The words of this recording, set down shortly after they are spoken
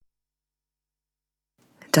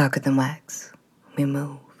Darker than wax, we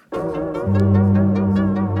move.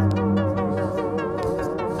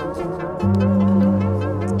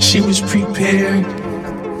 She was prepared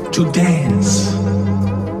to dance.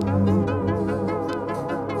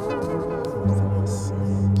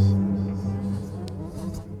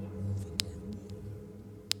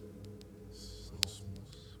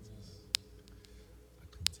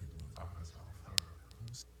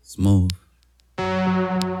 Smooth.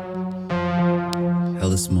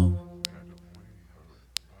 Hella smooth.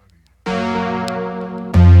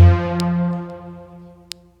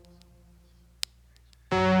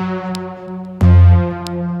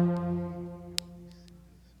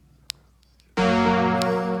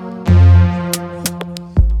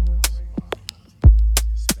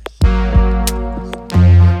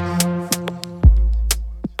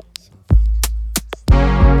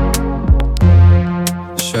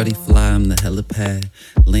 Shorty fly, I'm the helipad.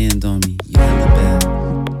 Land on me, you hella bad.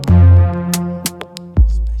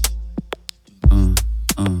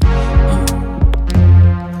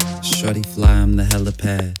 Shorty fly, I'm the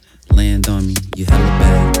helipad. Land on me, you hella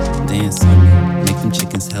bad. Dance on me, make them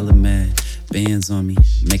chickens hella mad. Bands on me,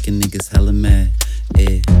 making niggas hella mad.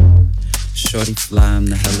 Yeah. Shorty fly, I'm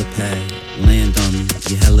the helipad. Land on me,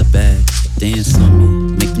 you hella bad. Dance on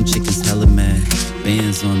me, make them chickens hella mad.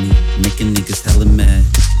 Bands on me, making niggas hella mad.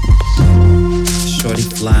 Shorty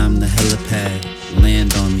fly, I'm the helipad.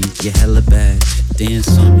 Land on me, you hella bad.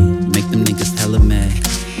 Dance on me, make them niggas hella mad.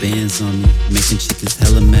 Bands on me, making chickens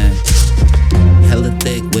hella mad. Hella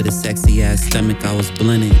thick with a sexy ass stomach, I was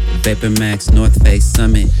blended. Vapor Max, North Face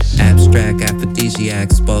Summit. Abstract,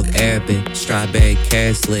 aphrodisiac, spoke Arabic. Strawberry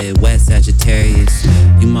carrots lit, West Sagittarius.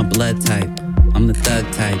 You my blood type, I'm the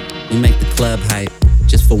thug type. We make the club hype,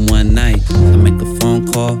 just for one night. I make a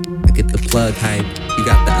phone call, I get the plug hype. You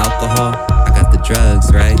got the alcohol, I got the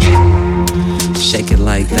drugs, right? Shake it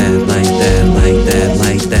like that, like that, like that,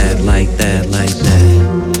 like that, like that, like that.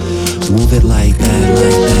 Move it like that,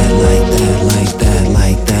 like that, like that, like that,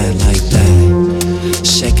 like that, like that.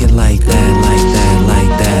 Shake it like that, like that,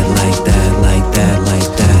 like that, like that, like that, like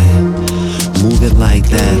that. Move it like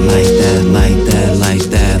that, like that, like that, like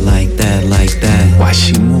that, like that, like that. Why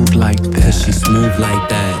she move like that? Cause she smooth like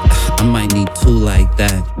that. I might need two like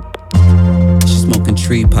that. She smoking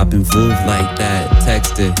tree, popping voove like that.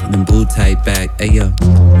 Text it, then blue type back. Ayo,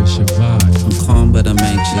 What's your vibe? I'm calm but I'm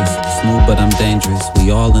anxious, smooth but I'm dangerous.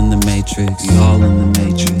 We all in the matrix, we all in the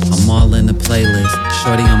matrix. I'm all in the playlist,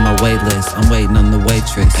 shorty on my wait list. I'm waiting on the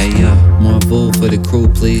waitress. Ayo, more voove for the crew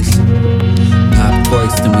please. Pop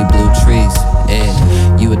corks, then we blew trees.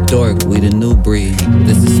 Yeah, you a dork, we the new breed.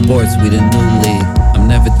 This is sports, we the new league. I'm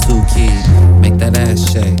never too key, make that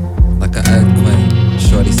ass shake like an earthquake.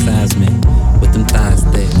 Shorty seismic, with them thighs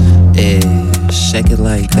thick. Yeah, shake it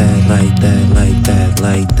like that, like that, like that,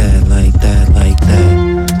 like that, like that, like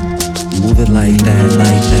that. Move it like that,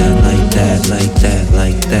 like that, like that, like that,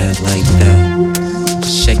 like that, like that.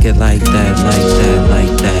 Shake it like that, like that,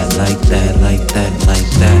 like that, like that, like that, like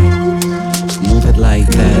that. Move it like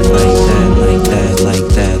that, like that, like that, like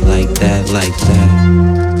that, like that, like that.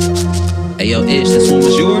 Hey yo, Ish, this one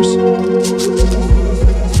was yours?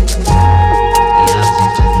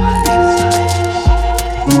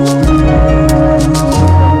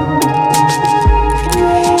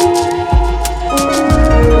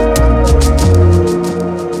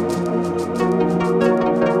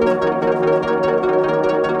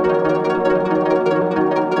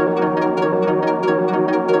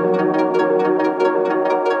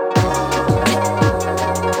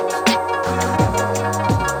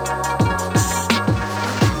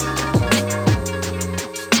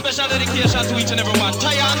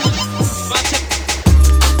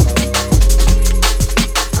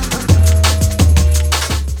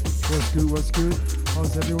 What's good?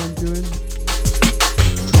 How's everyone doing?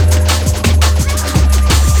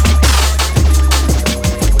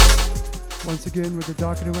 Once again with the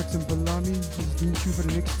Dark and Wax and Balami. This is Dean Chu for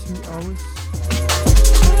the next 2 hours.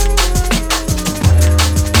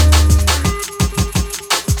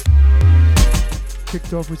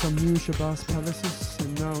 Kicked off with some new Shabazz Palaces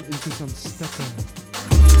and now into some Stecker.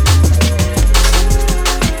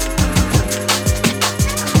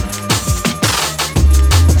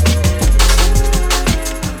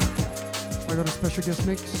 I got a special guest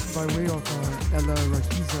mix by way of Ella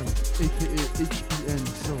Rakizan, aka HBN,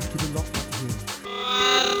 so keep it locked up here.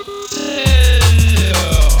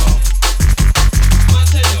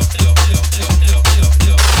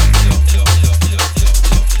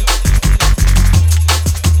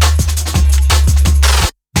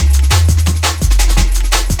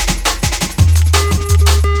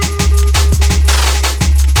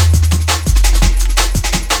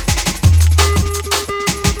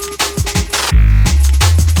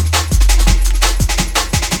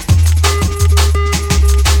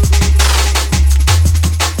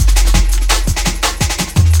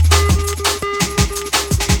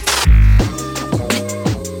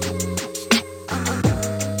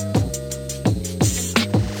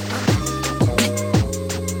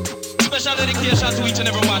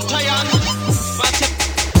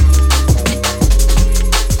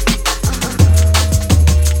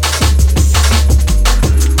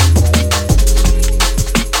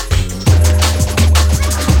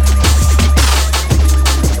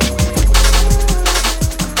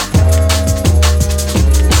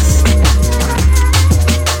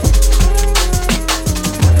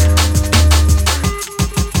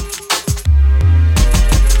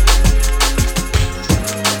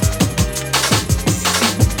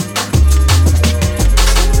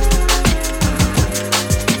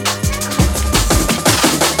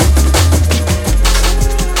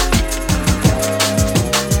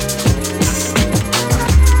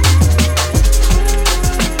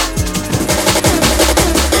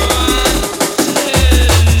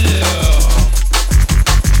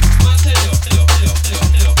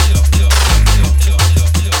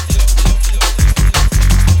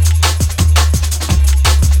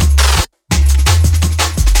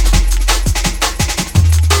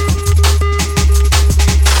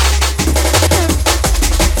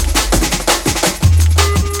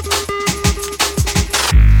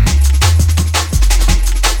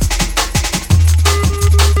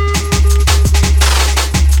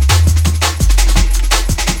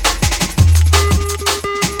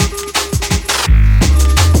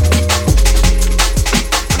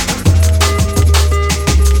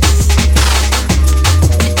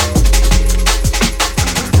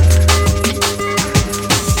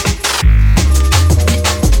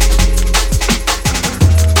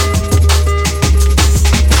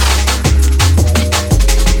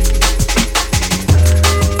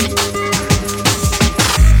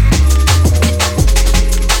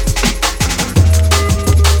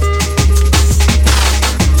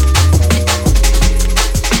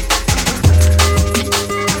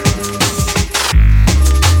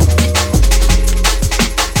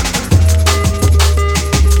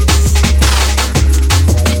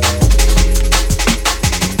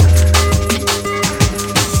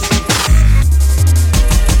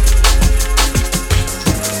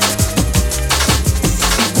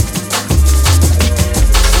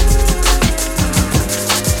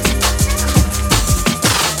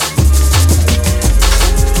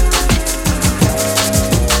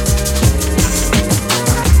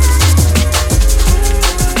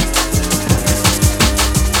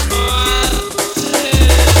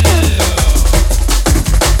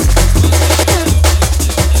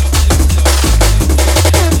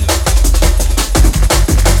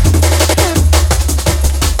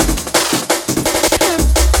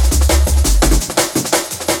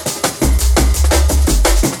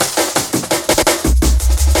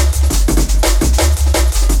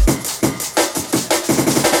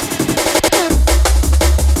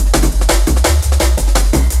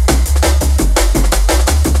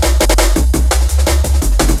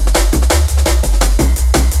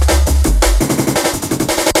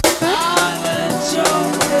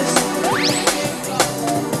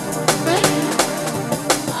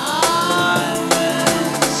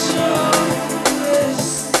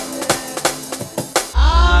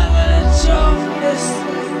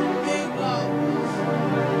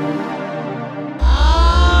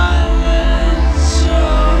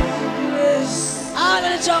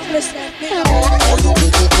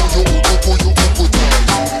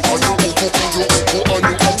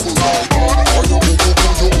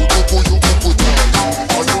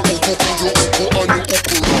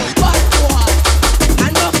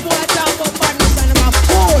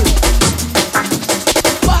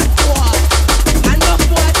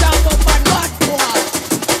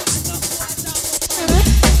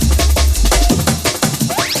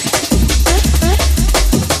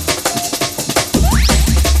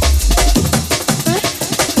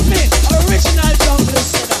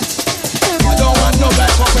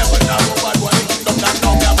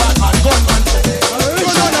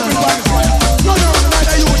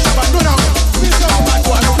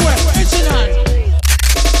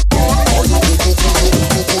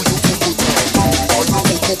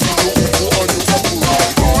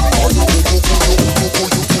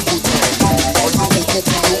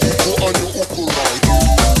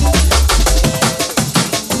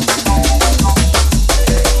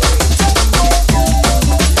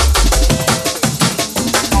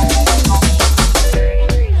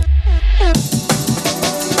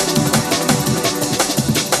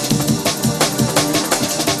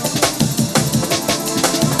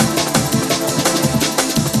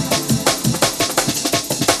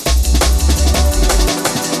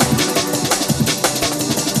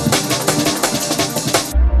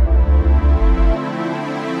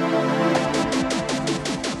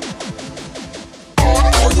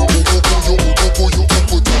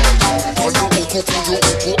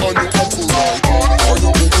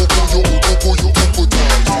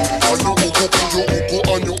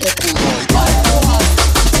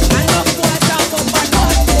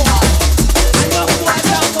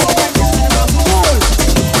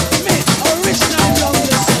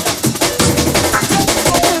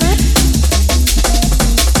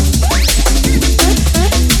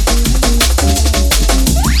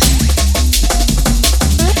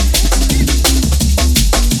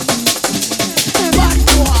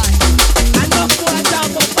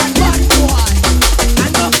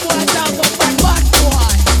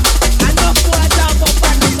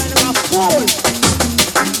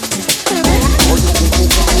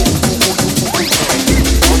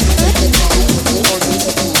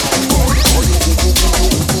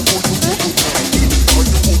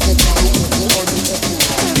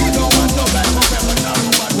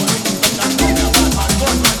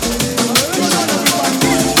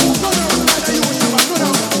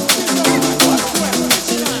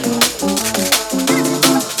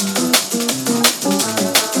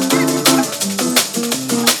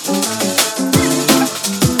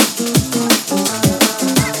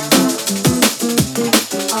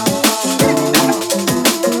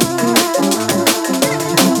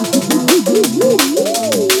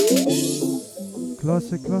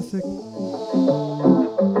 Classic.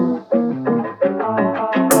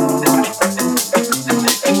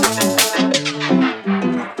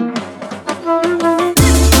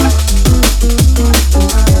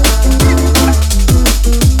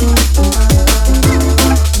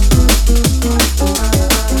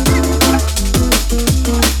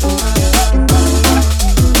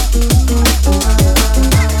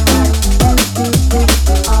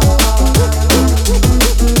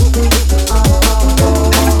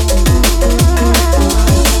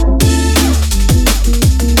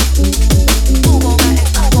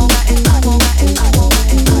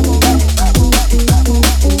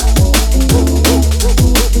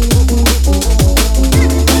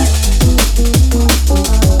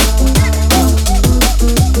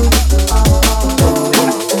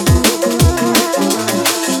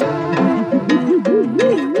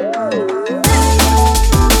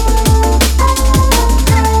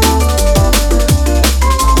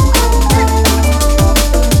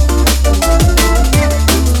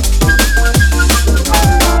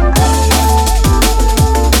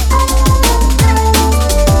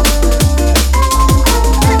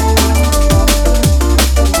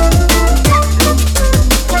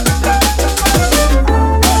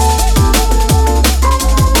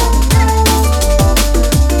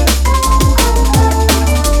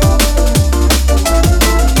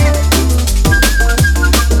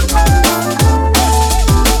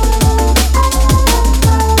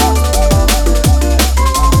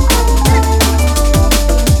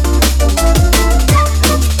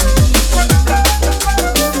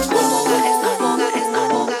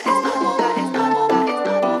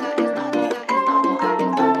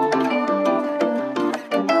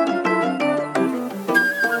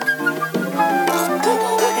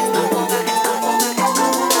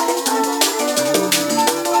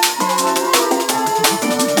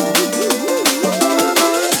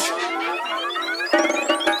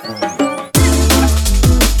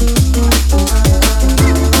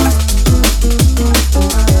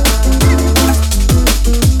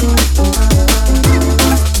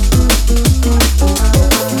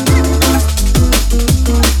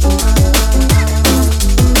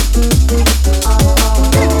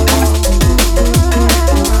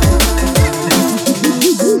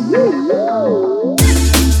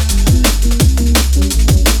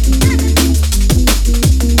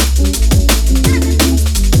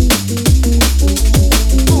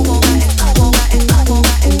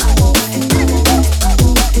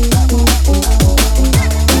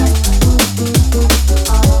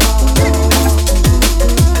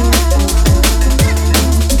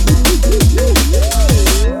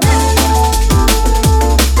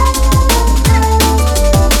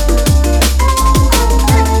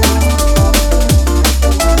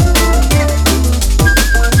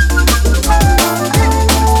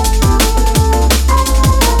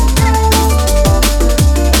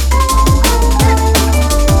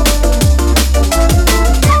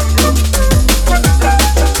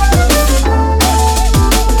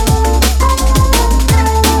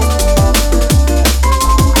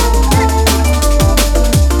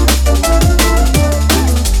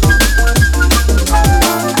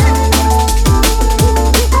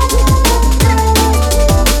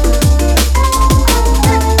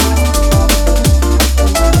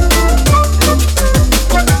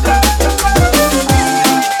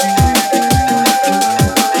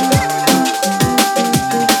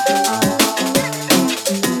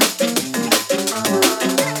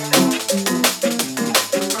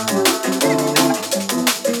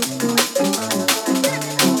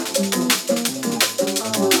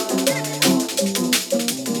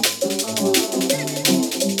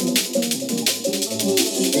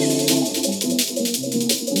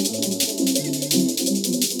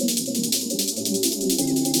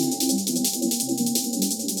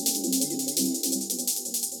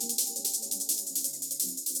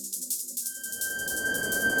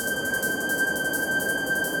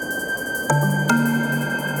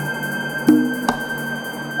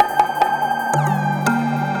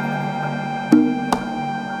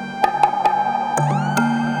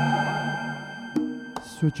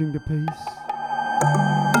 switching the pace.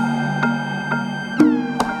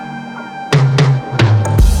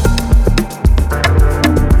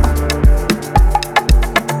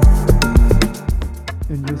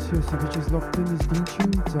 And yes, if you just locked in, is Dinchu,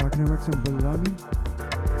 Zagnamax and Balami.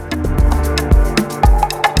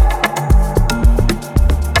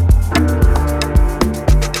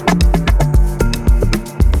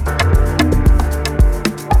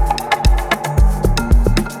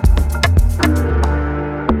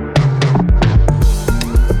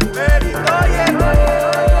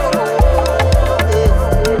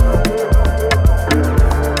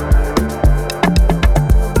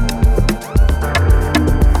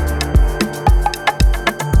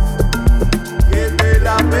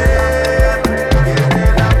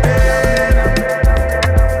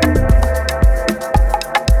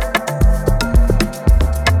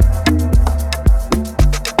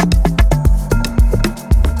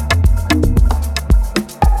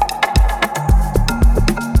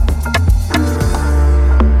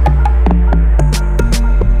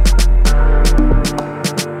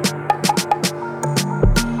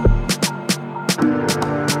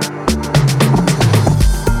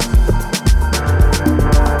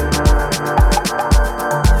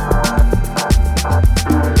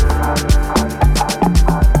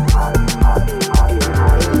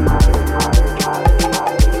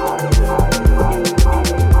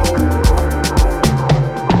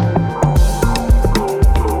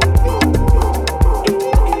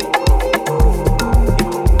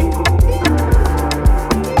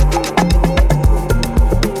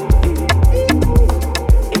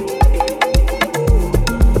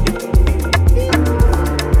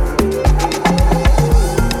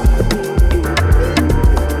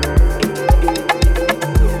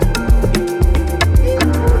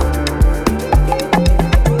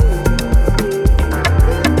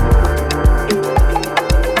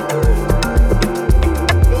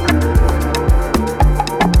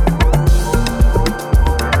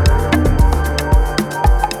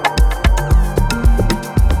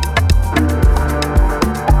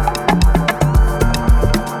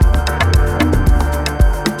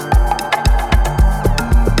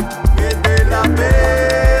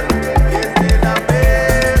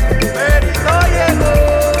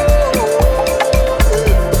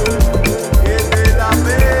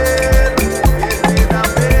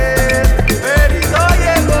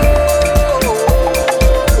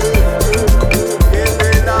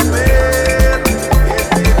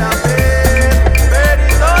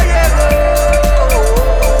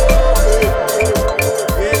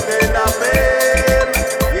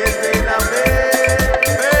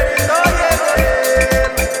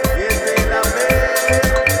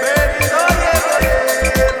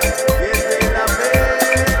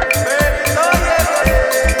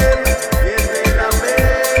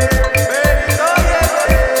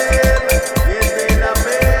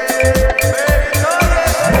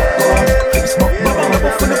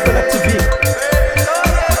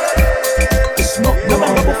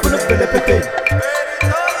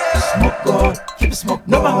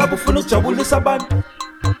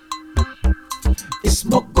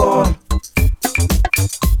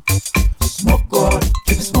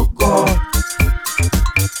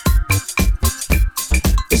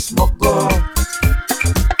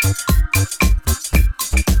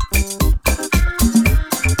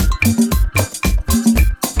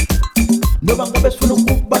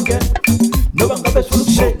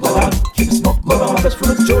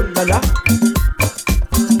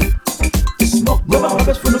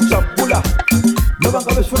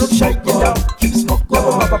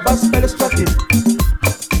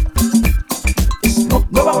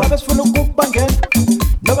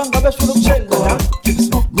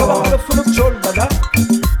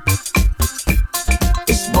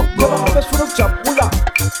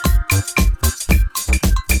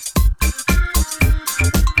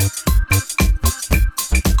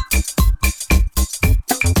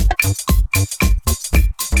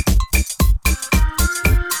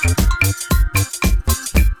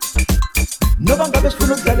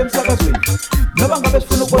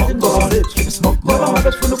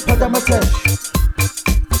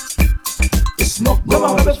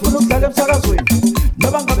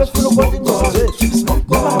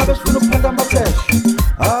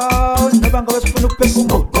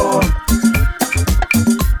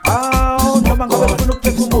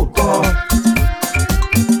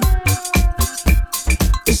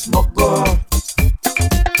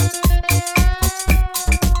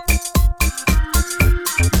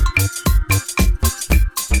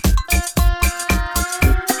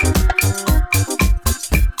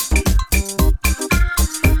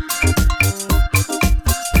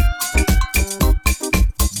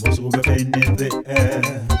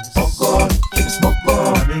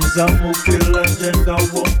 mukila njenga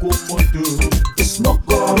wokumudu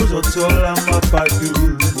Ismoko uzotola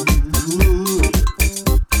mapadu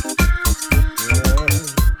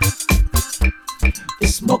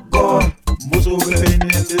Ismoko muzo in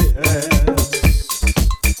the air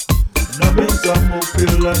Naminza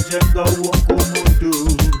mukila njenga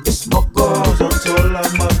wokumudu Ismoko uzotola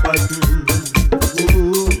mapadu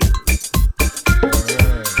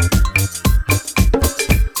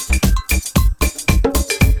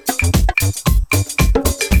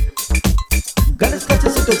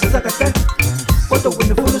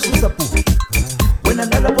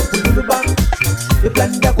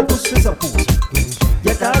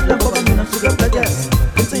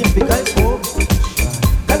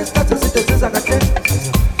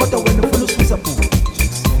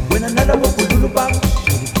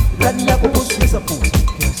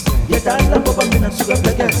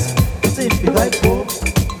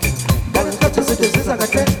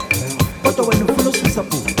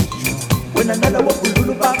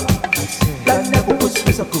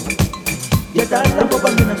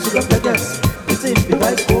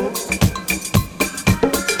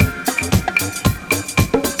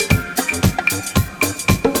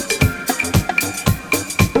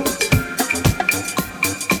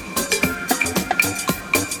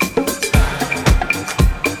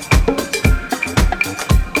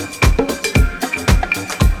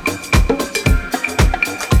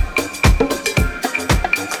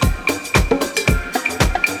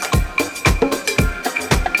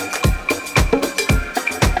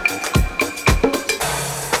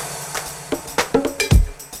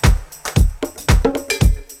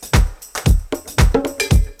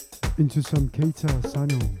Into some Keita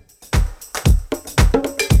Sano.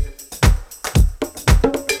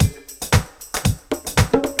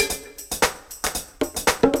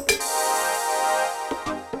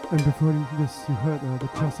 And before this, you heard the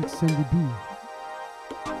classic Sandy B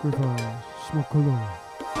with Smokolo.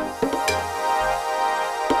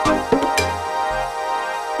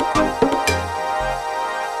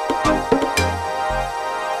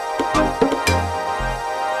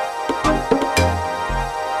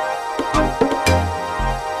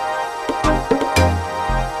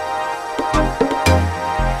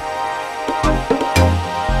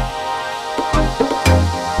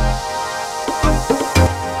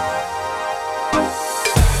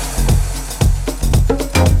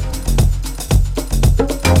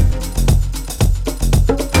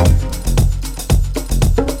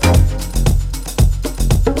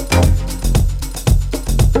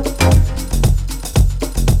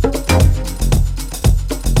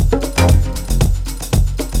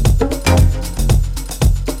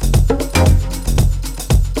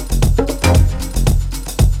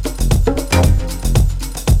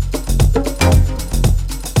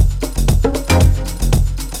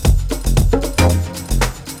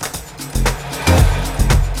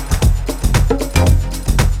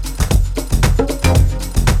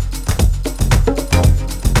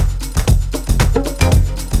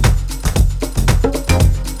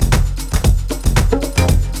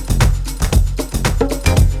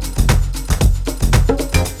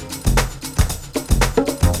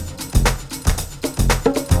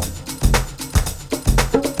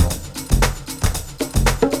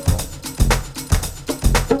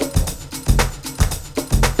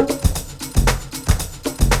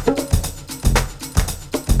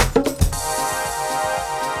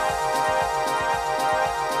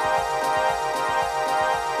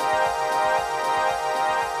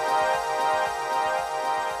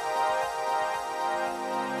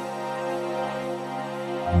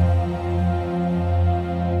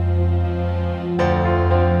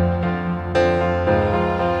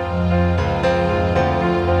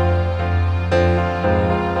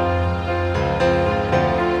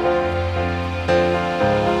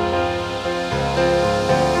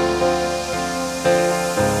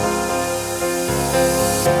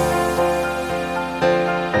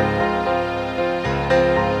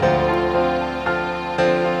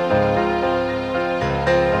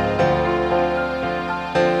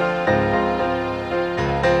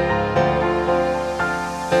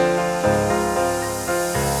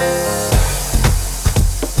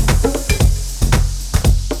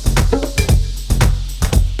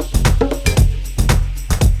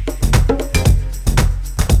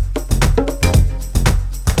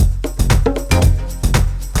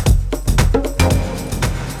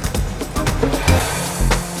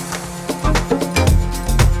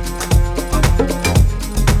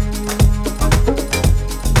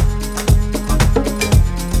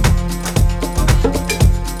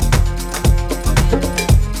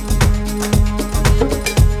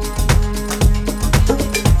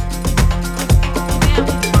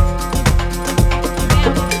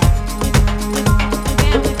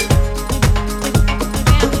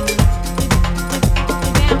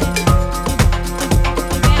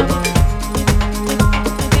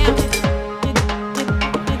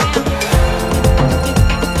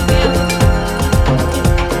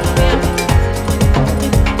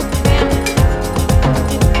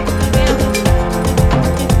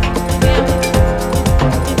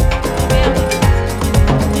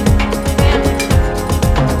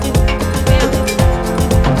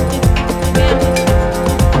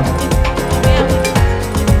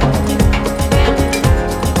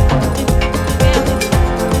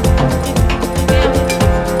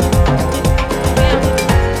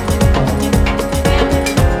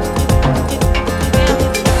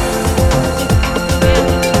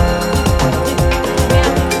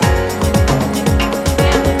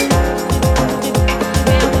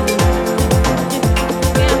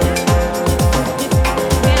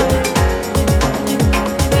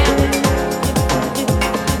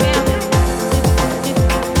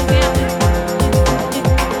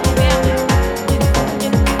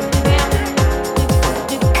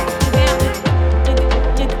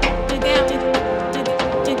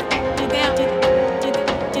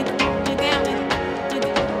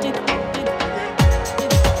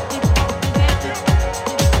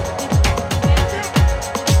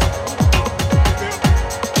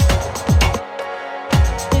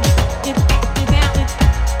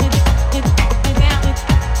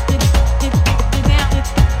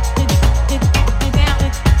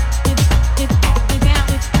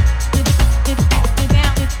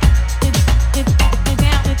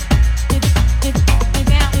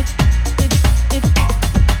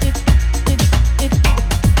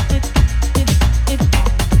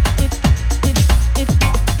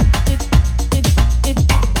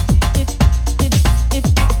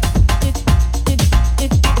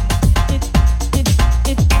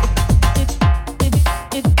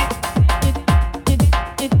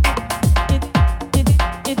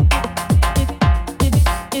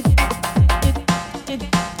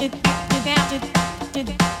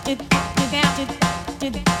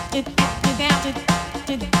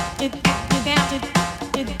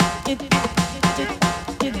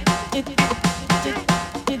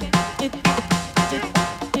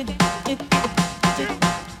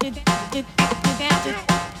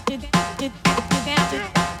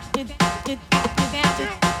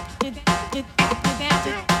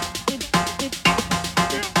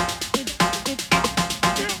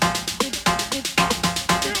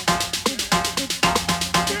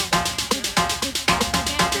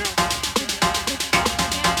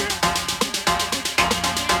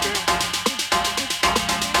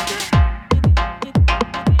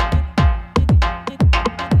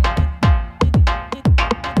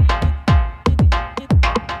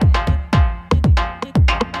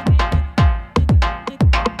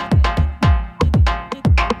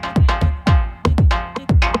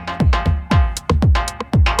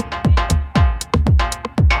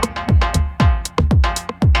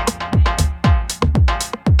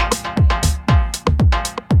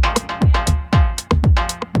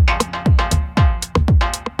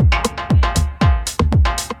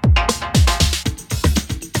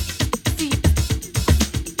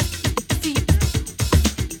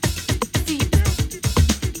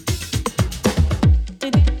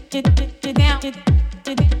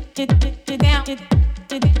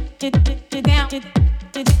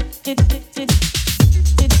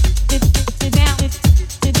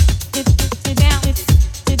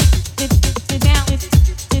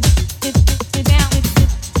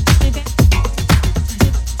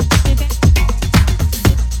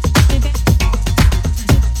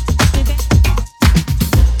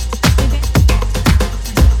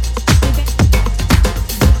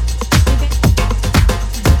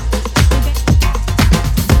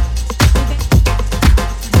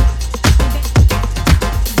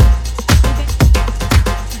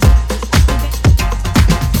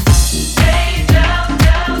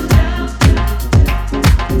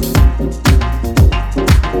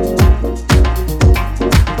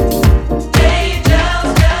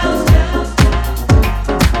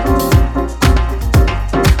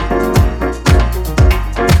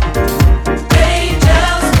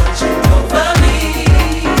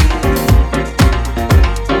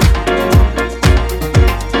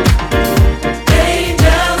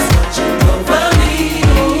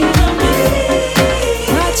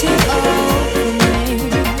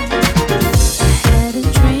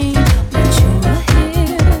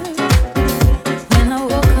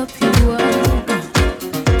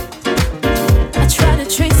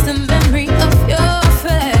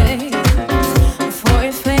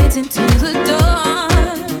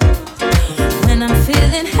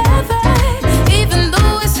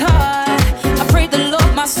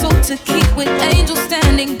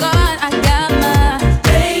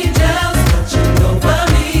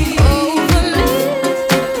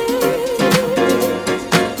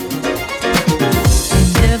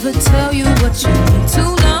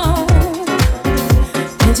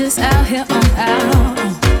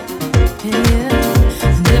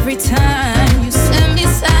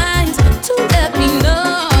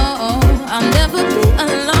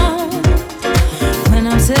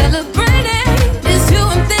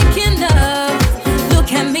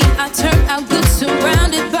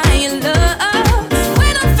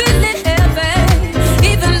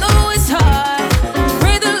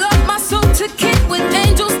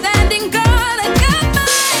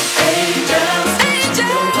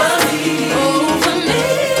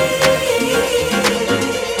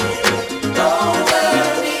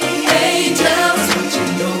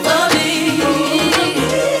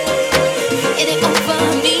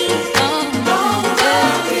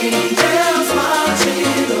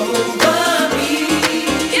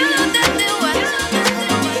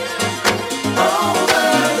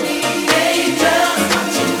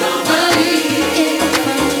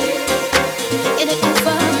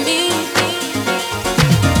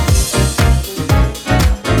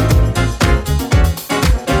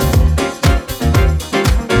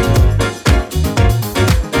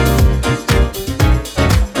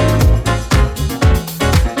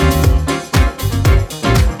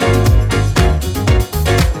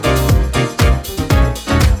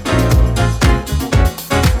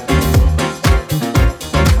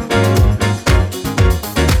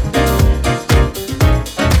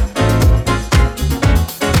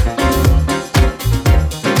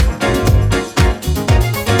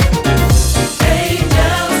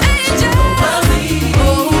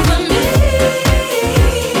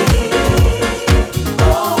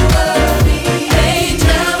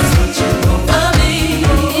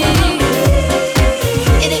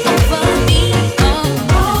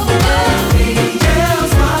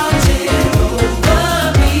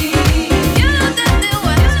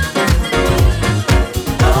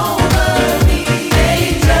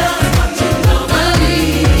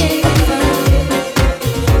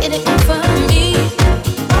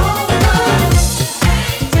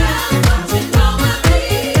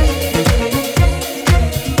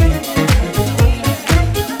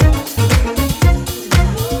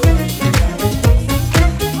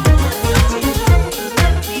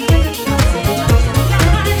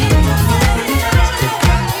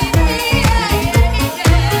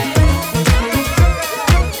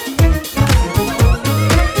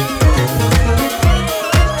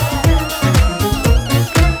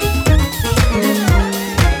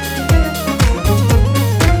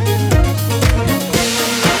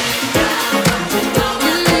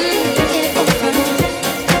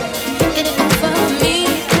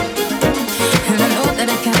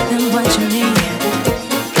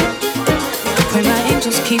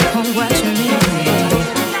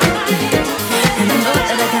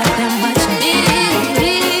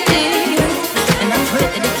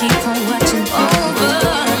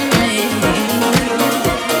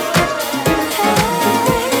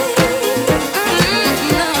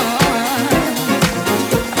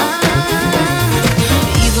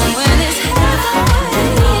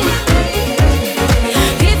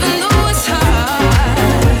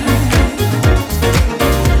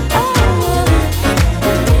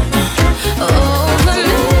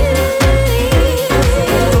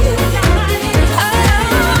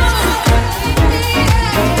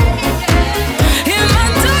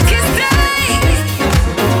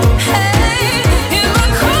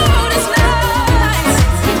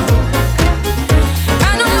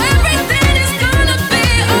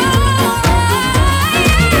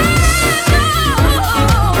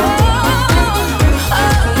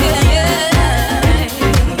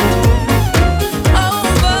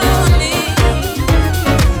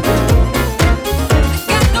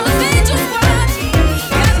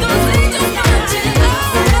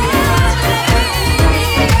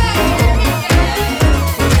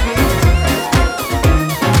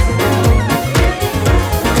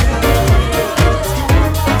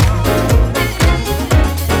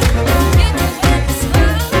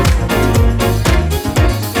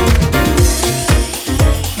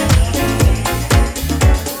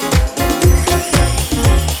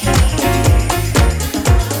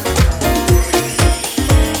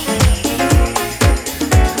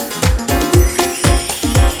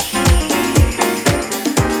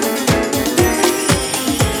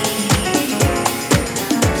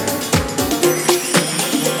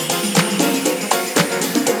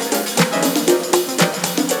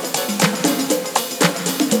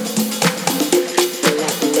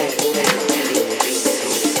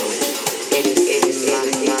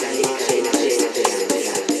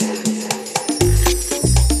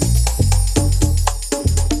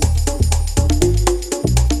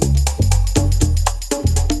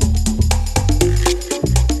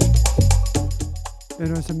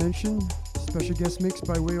 as I mentioned, special guest mix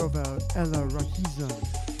by way of Ella Rahizan,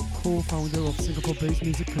 co-founder of Singapore-based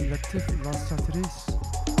music collective Last Saturdays.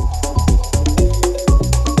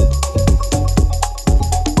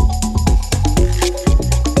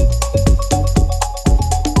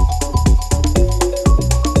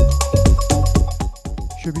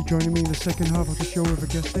 She'll be joining me in the second half of the show with a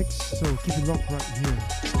guest mix, so keep it locked right here.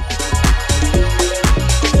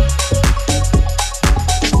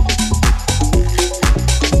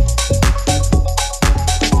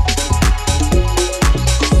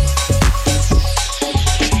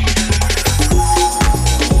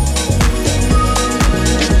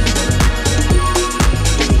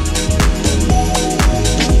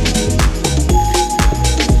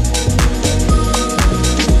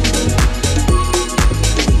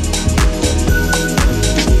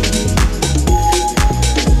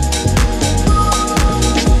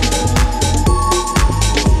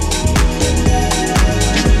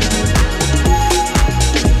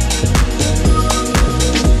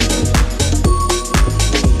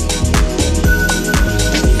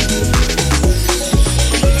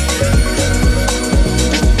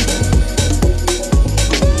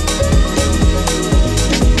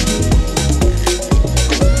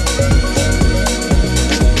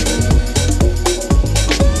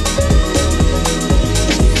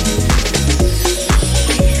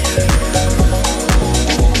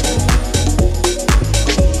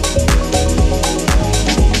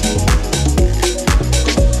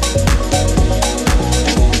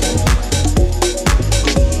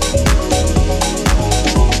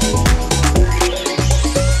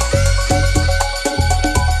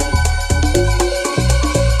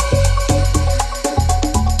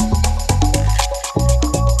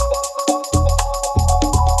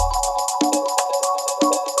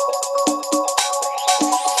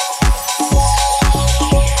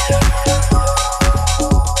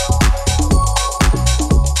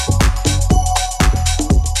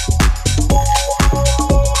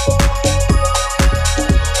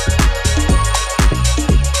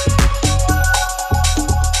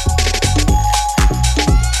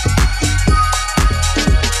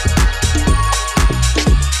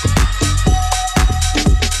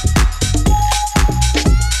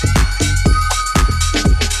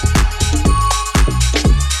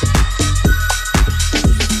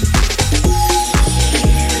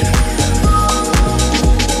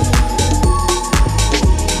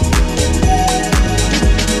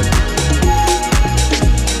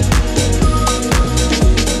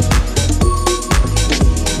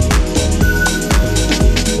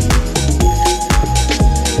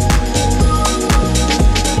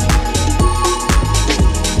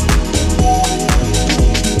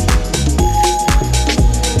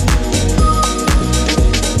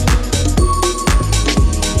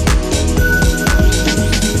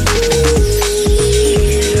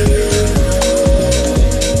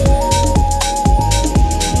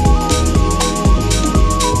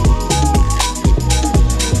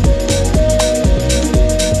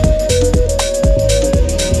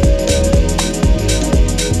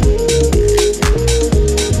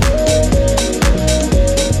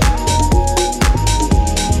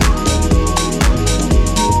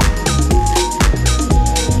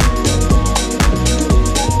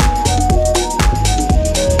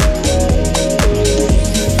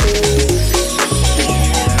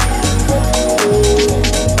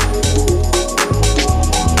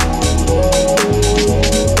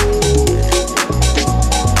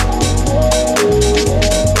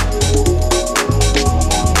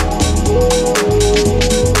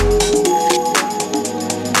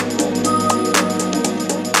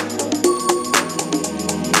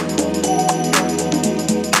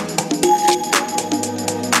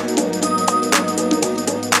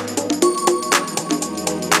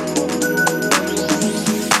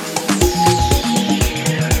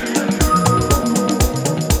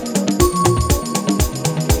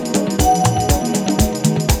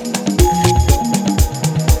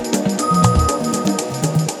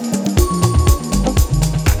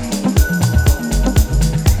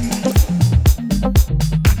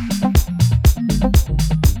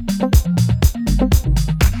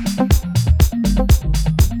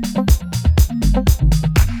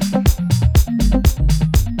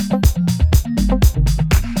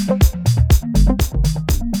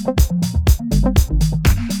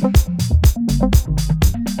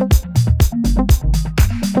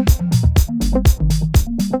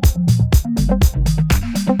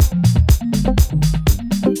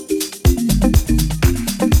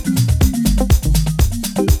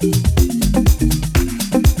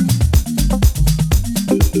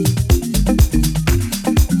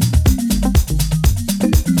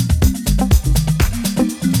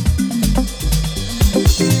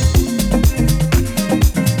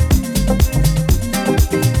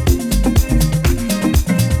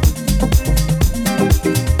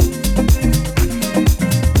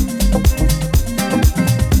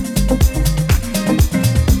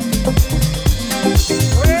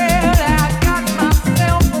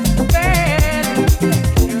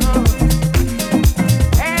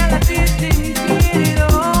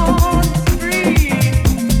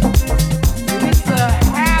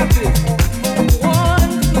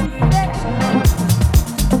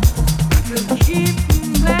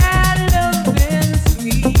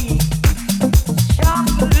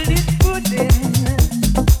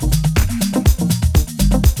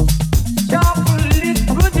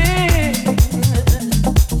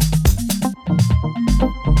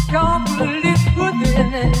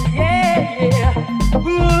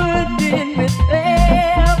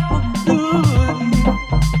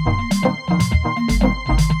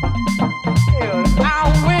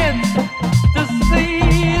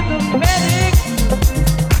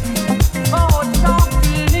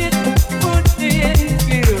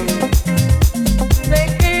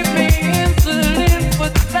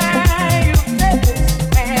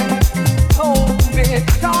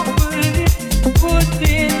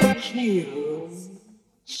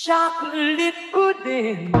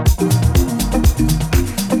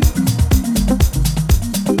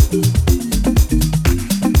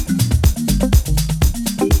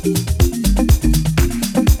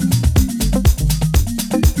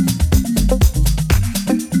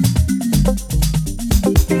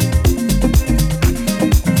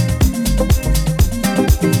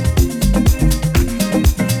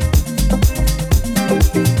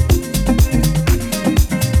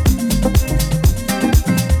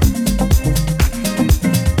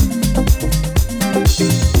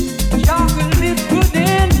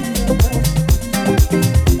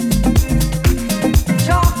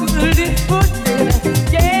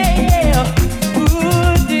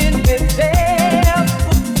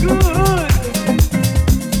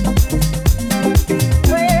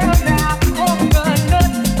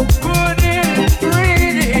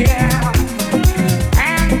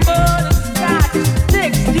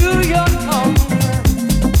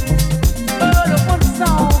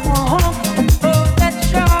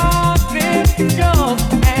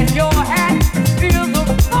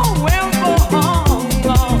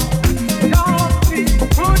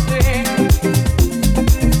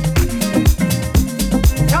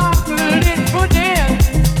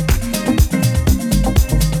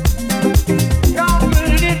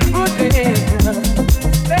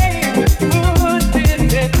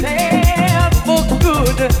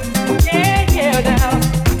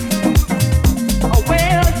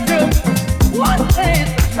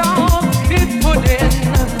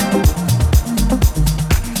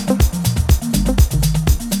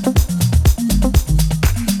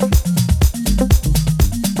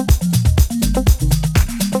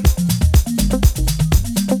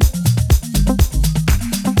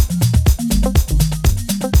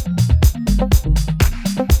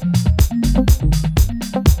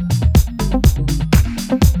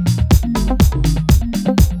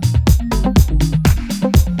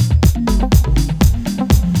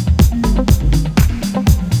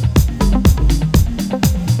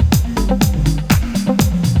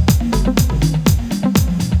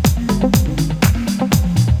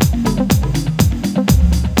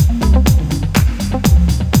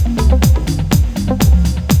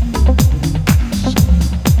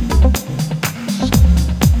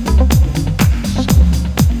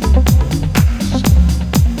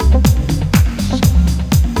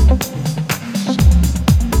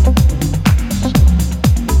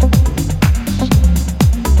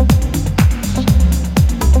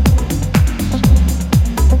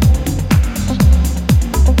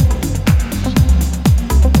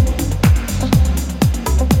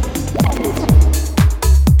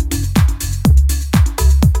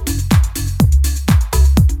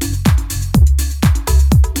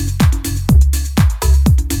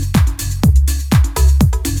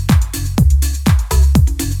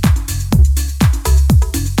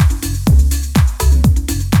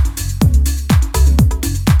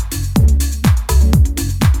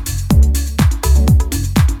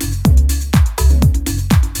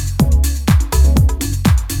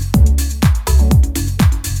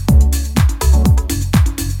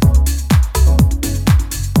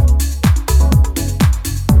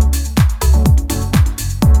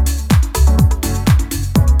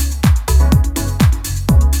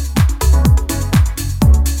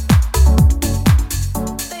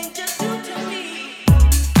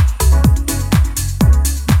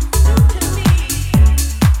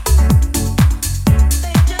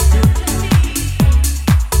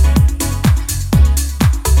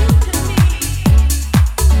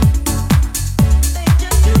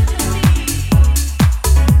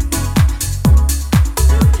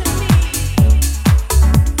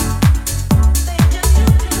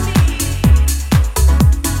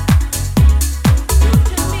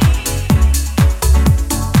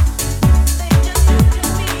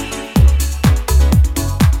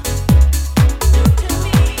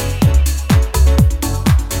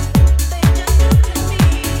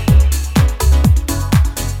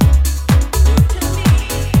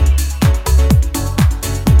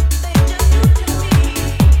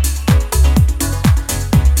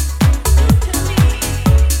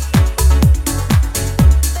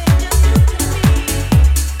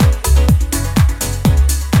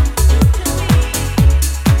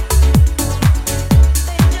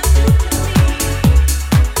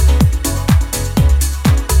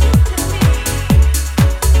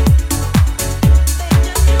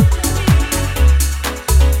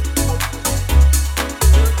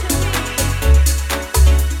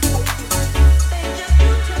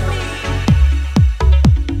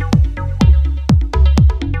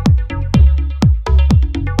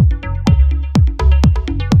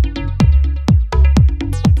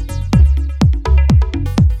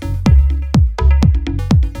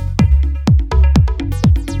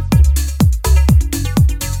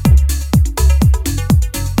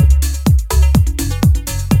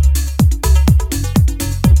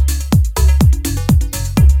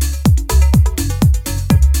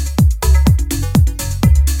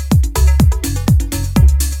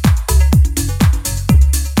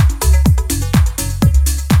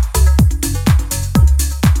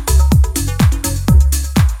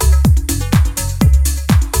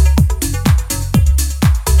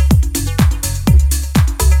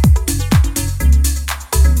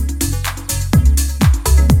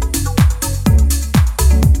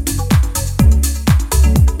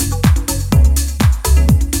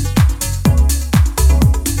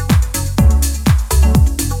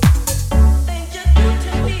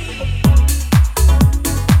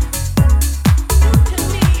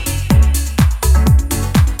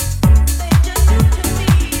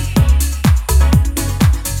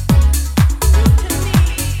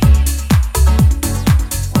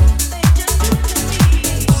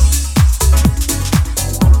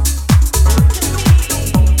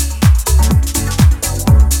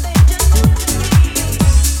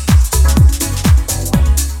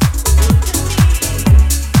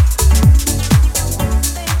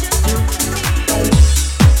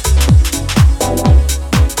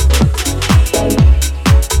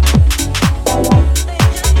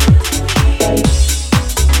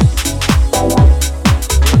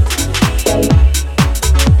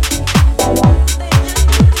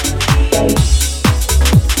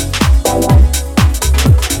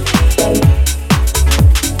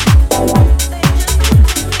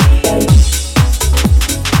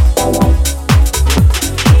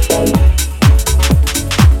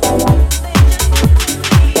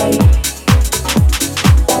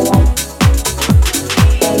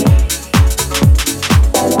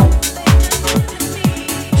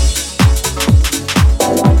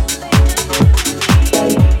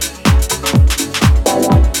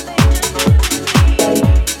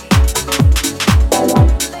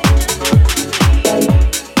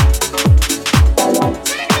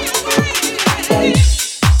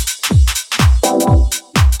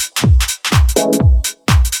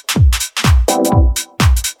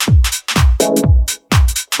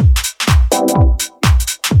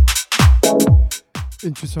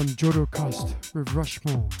 into some Jodocast with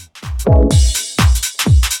Rushmore.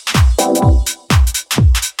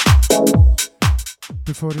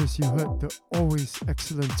 Before this, you heard the always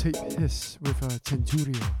excellent Tape Hiss with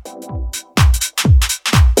Tenturia.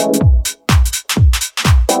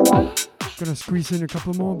 Gonna squeeze in a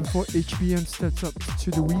couple more before HBN steps up to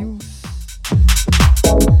the wheels.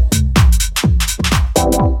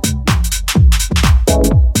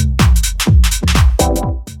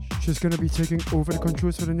 She's gonna be taking over the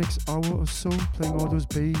controls for the next hour or so, playing all those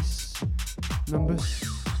bass numbers.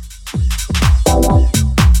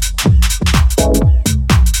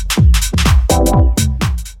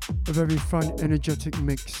 A very fun, energetic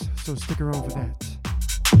mix, so stick around for that.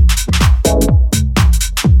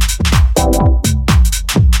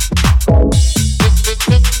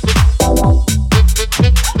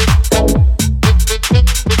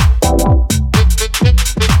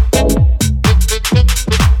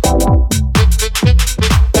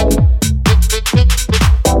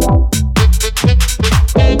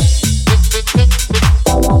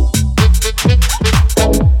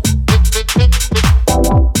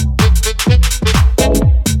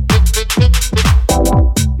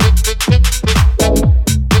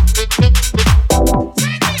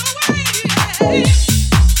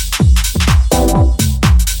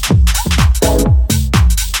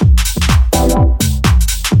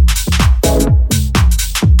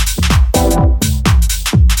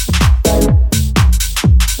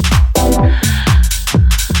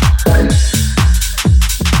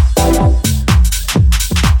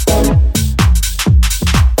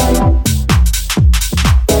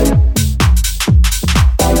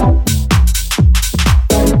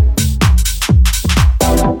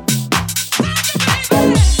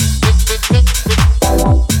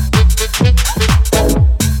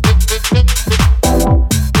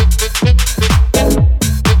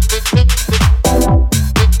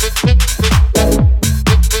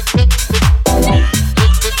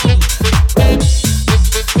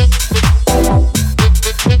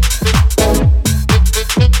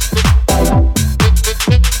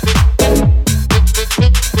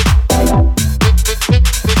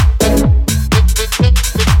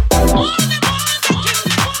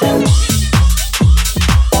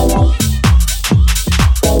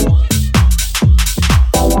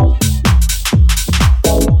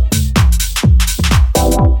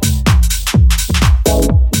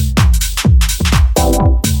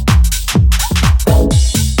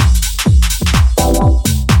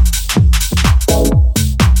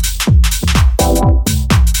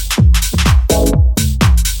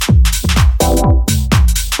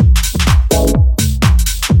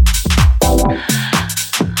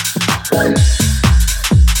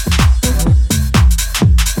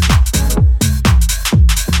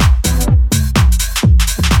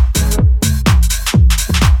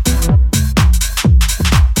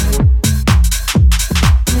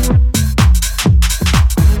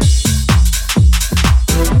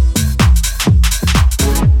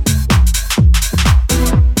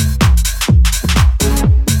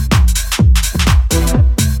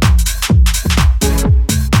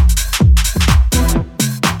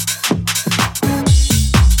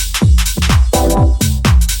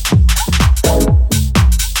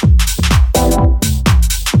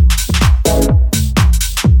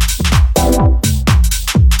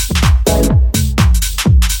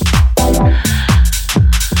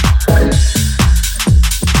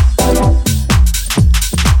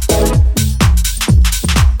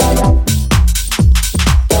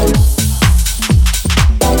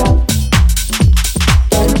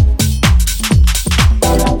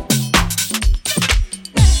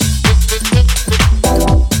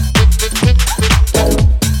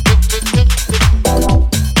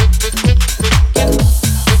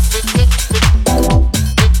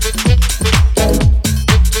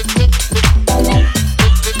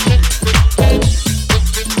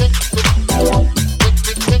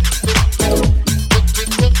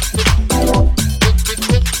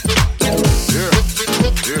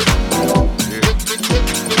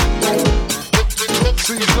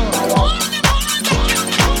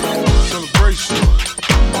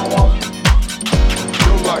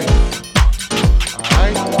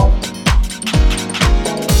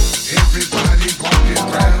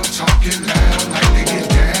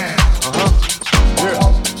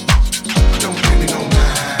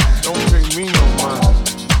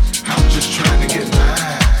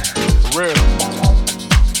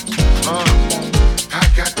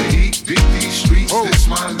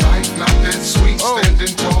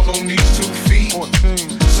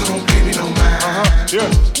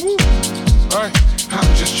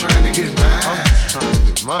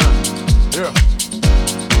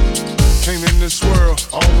 this world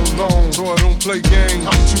all alone, so I don't play games.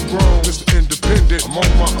 I'm too grown, Mr. Independent. I'm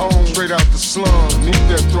on my own, straight out the slum, need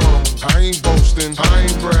that throne. I ain't boasting, I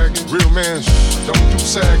ain't bragging. Real man, don't do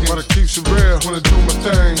sagging, but I keeps it real. Wanna do my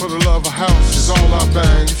thing, for the love of house is all I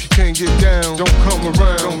bang. If you can't get down, don't come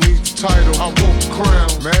around. Don't need the title, I want the crown.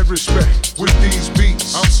 Mad respect with these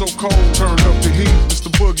beats. I'm so cold, turn up the heat,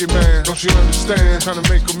 Mr. Boogeyman. Don't you understand? Trying to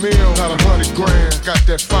make a meal, not 100 grand. Got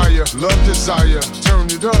that fire, love, desire. Turn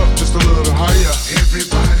it up just a little higher.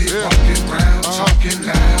 Everybody walking around, talking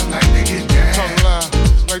loud like they get down. Talking loud,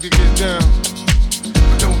 like they get down.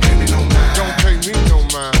 But don't pay me no mind. Don't pay me no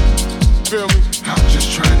mind. Feel me? I'm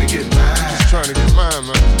just trying to get mine. Just trying to get mine,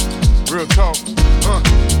 man. Real talk.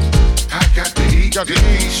 I got the heat, got the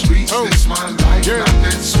in these streets. This my life, yeah. not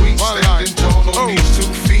that sweet. My Standing tall on these 2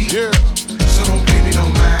 feet. Yeah. So don't pay me no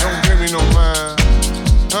mind. Don't pay me no mind.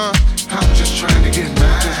 I'm just trying to get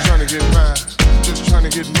mine. Just trying to get mine. Just trying to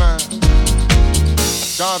get mine.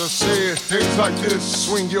 Gotta say it, things like this,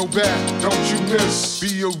 swing your bat, don't you miss.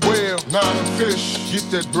 Be a whale, not a fish.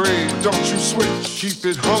 Get that bread, don't you switch. Keep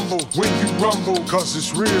it humble when you rumble, cause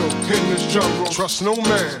it's real in this jungle. Trust no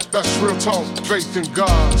man, that's real talk. Faith in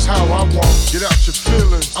God's how I walk. Get out your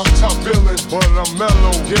feelings, I'm top billing, but I'm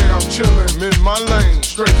mellow. Yeah, I'm chillin', I'm in my lane,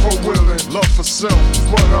 straight for willing. Love for self is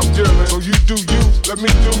what I'm dealing. So you do you, let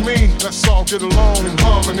me do me. Let's all get along in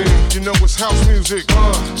harmony. You know it's house music,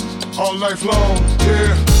 all life long, yeah.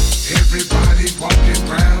 Everybody walking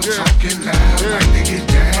around, talking loud, like they get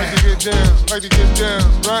down. Like they get down, like they get down,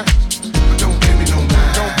 right? But don't pay me no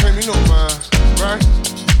mind. Don't pay me no mind, right?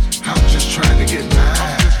 I'm just trying to get mine.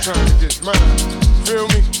 I'm just trying to get mine, feel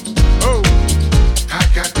me? Oh, I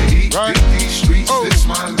got the heat, right? in these streets. This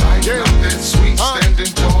my life, not that sweet.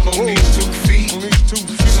 Standing tall on these 2 feet. On these 2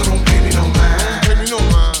 feet. So don't pay me no mind. Don't pay me no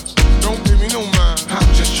mind. Don't pay me no mind. I'm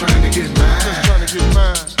just trying to get mine. Just trying to get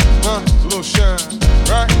mine, a little shine,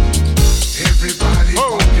 right? Everybody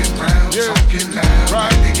walking around, talking loud, right?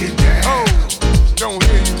 Like they get down. Don't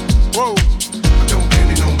hear you, whoa. But don't pay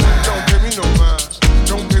me no mind. Don't pay me no mind.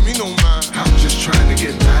 Don't pay me no mind. I'm just trying to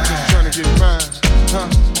get mine. Just trying to get mine, I'm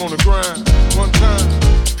on the grind, one time.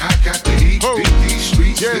 I got the heat, in these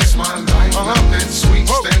streets. This my life, not that sweet.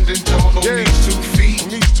 Standing tall on these 2 feet. On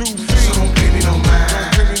these 2 feet. So don't pay me no mind.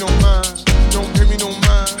 Don't pay me no mind. Don't pay me no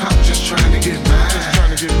mind. I'm just trying to get mine. Just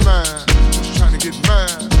trying to get mine. Just trying to get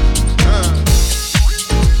mine.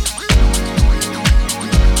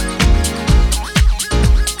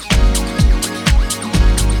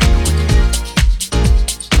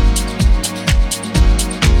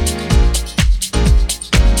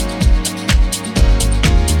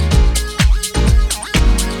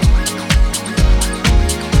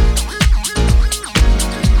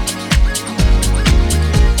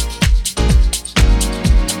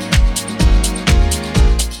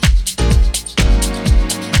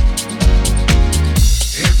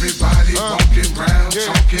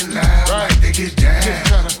 Talking loud, like they get down.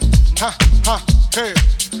 Hey.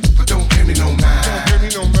 But don't pay me no mind. Don't pay me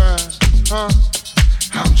no mind,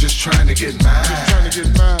 I'm just trying to get mine. Just trying to get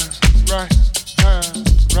mine, right,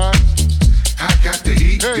 right. I got the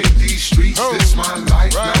heat, in these streets. This my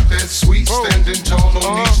life, not that sweet. Standing tall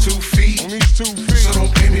on these 2 feet. On these 2 feet. So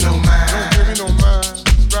don't pay me no mind. Don't pay me no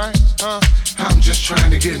mind, right, I'm just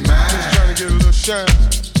trying to get mine. Just trying to get a little shine.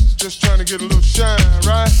 Just trying to get a little shine,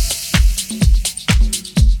 right?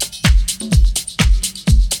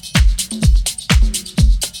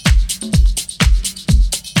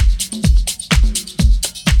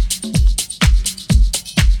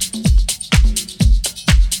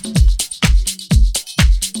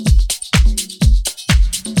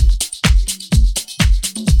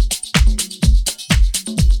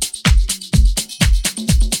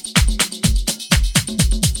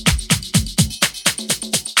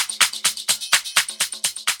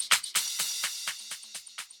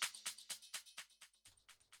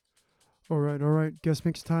 Alright, guest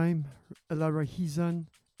mix time. Ella Rahizan,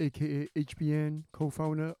 aka HBN,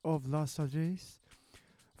 co-founder of La Sagesse,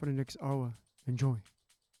 for the next hour. Enjoy.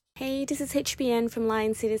 Hey, this is HBN from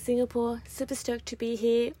Lion City, Singapore. Super stoked to be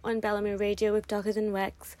here on Bellamy Radio with Darker Than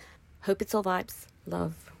Wax. Hope it's all vibes.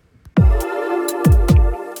 Love.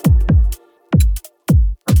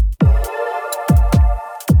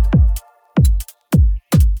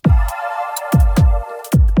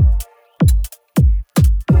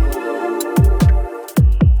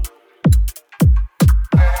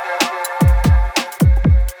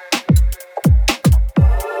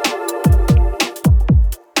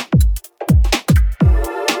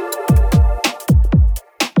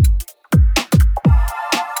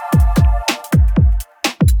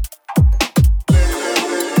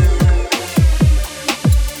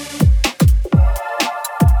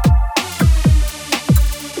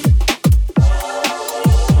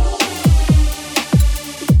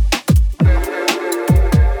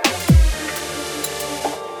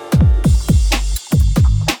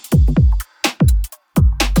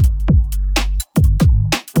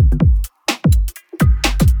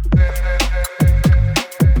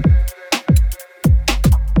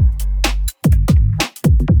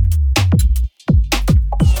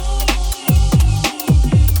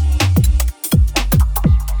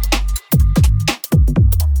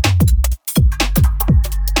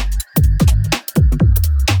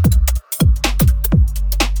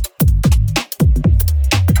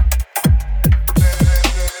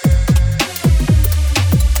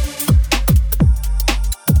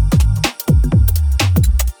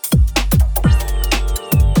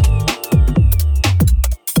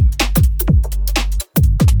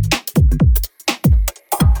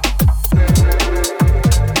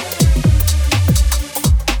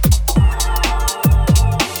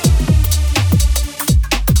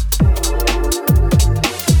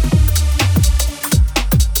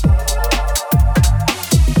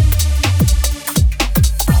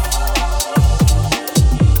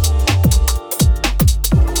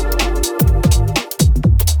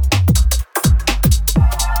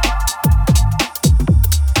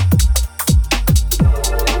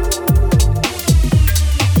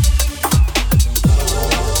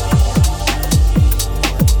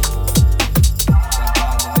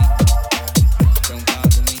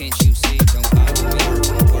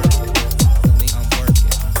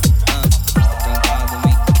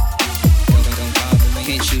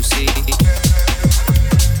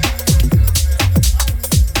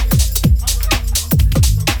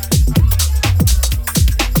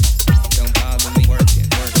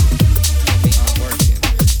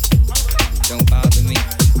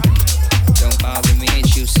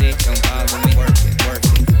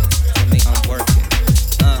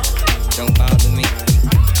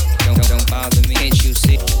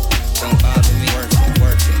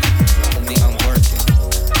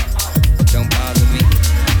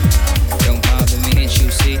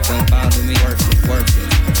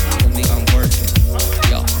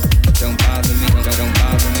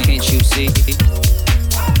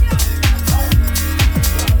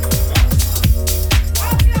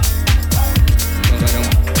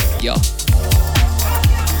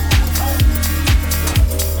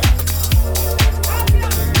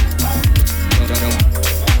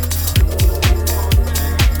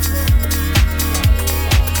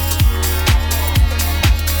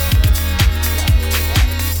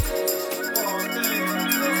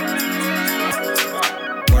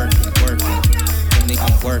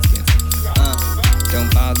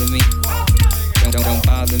 bother me. Don't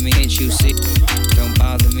bother me, can't you see? Don't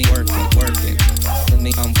bother me, working. For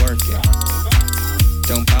me, I'm working.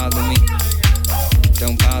 Don't bother me.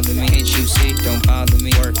 Don't bother me, can't you see? Don't bother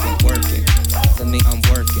me, working. For me, I'm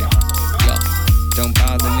working. Yo, don't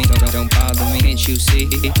bother me, don't bother me, can't you see?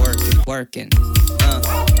 Working. Working.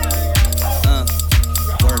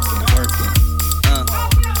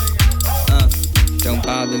 Don't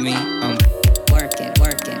bother me, I'm working.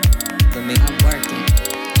 For me, I'm working.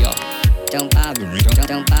 Yo, don't bother me,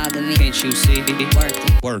 don't bother me, can't you see?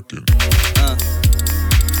 Working. Working.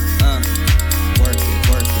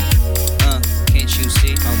 Can't you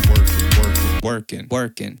see? I'm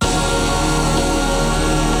working.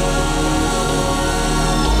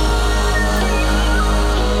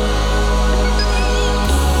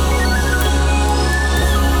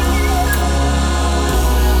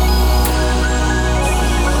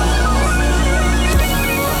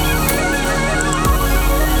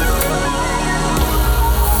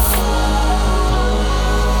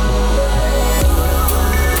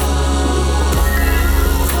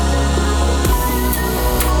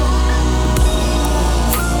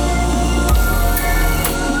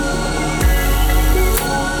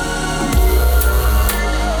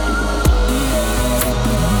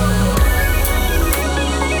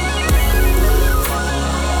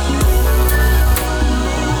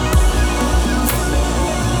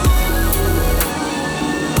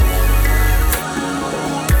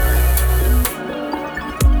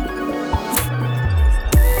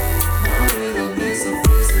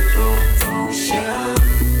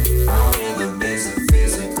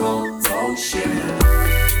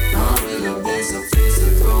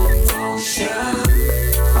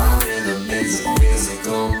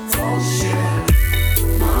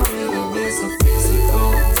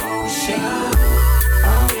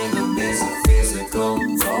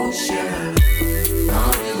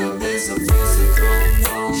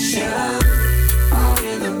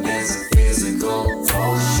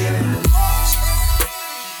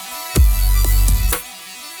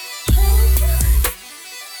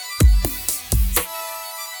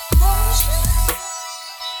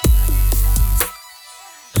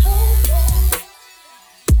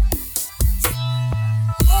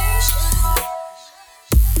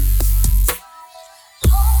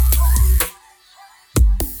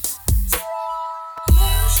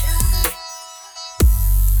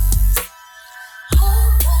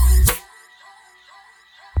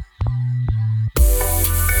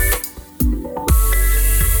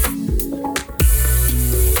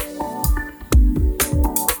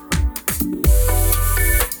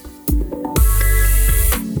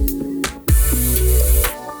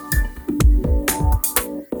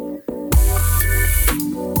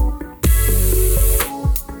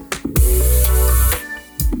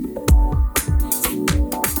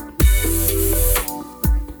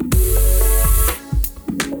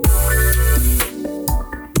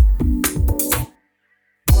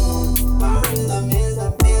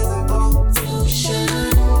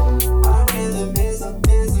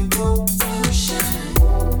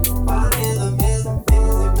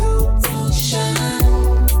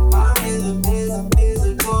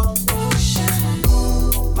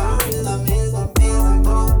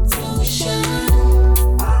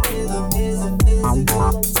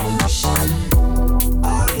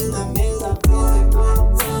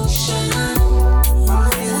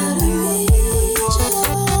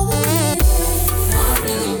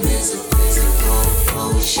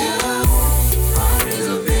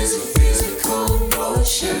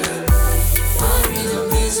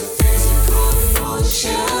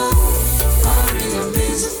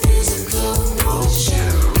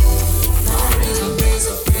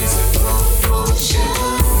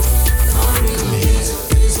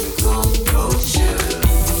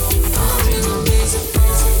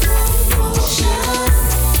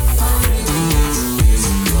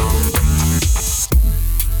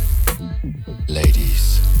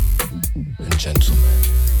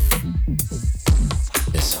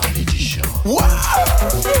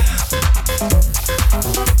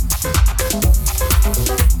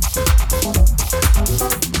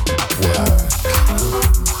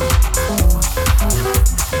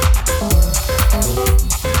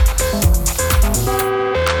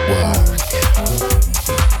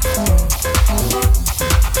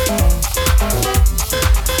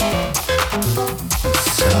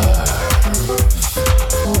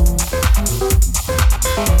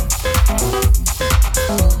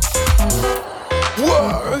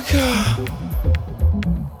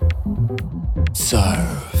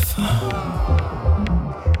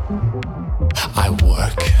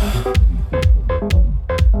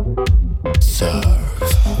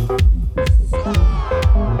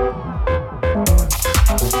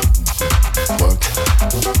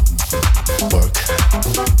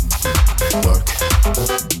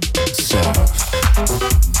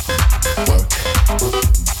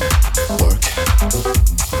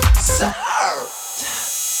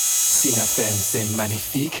 c'est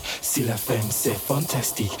magnifique, si la femme c'est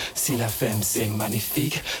fantastique, si la femme c'est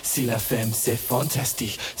magnifique, si la femme c'est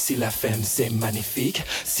fantastique, si la femme c'est magnifique,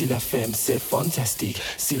 si la femme c'est fantastique,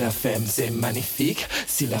 si la femme c'est magnifique,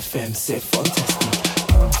 si la femme c'est fantastique.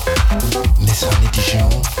 Mais son édition,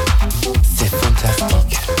 c'est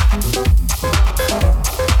fantastique.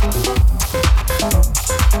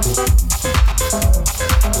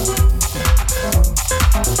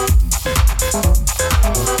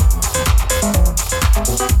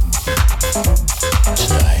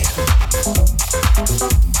 Tonight,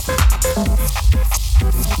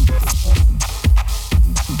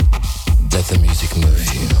 let the music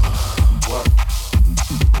move you.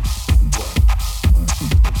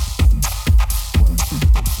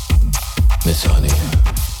 Miss Honey.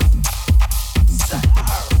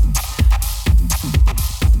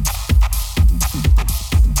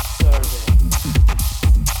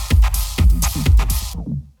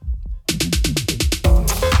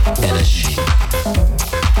 Energy.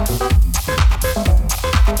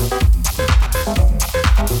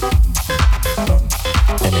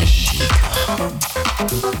 Energy.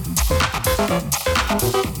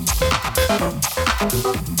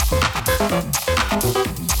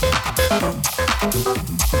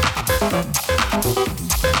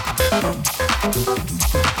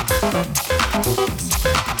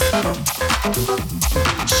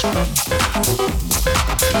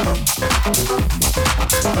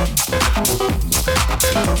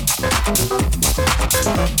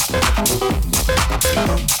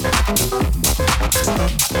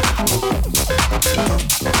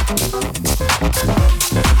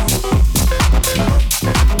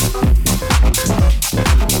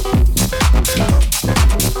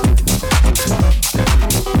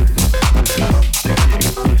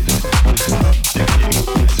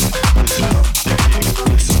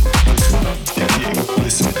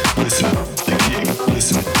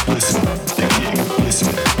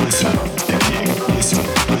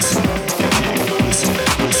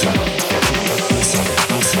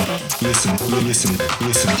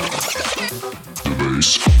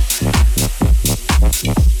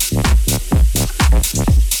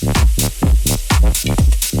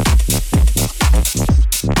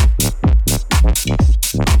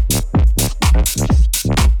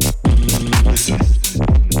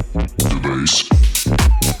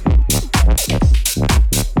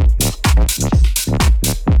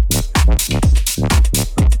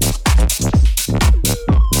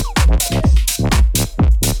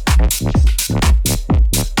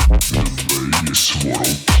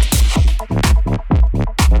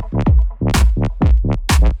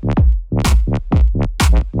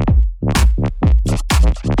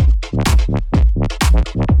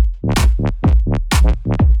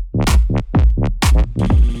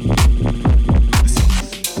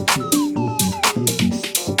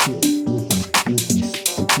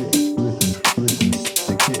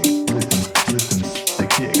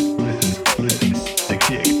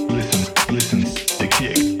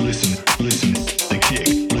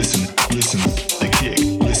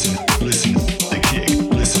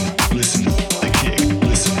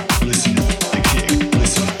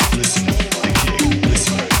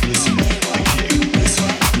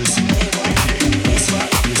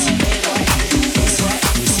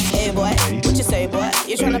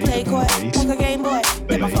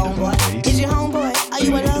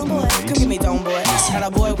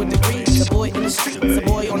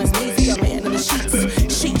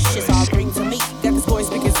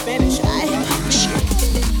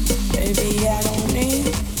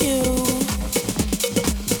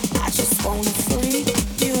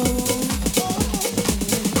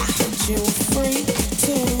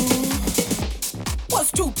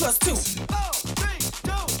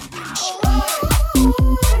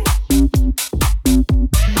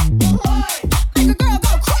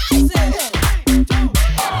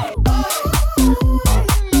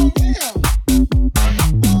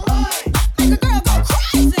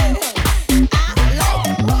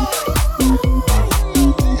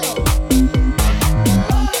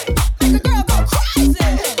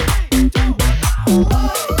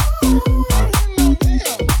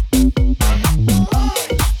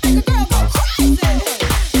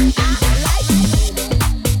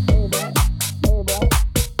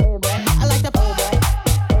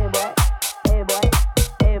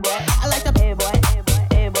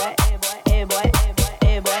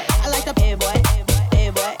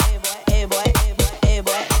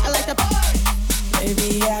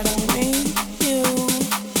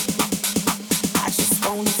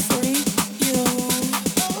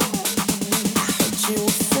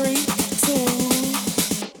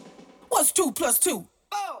 What's 2 plus 2?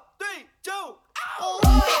 4, 3, 2.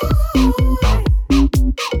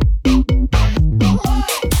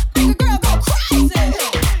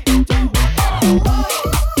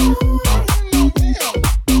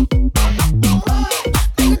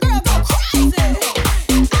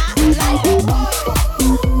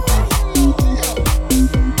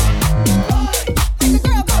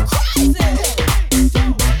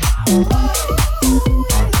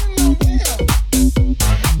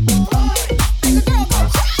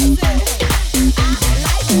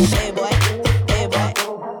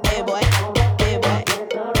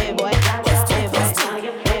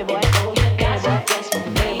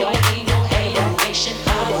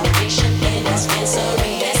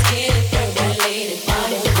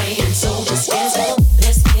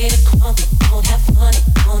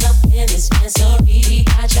 dispensary.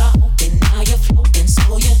 Got you open, now you're floating,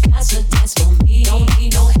 so you got to dance for me. Don't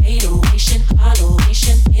need no hateration,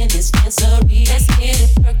 holleration in dispensary. Let's get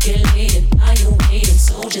it percolated, while you're waiting,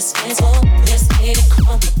 so just dance for me. Let's get it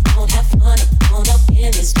crunk, don't have fun, on up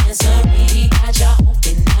in dispensary. Got you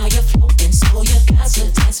open, now you're floating, so you got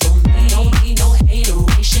to dance for me. Don't need no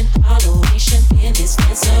hateration, holleration in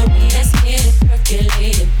dispensary. Let's get it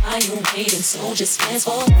percolated, while you're waiting, so just dance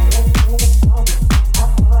for me.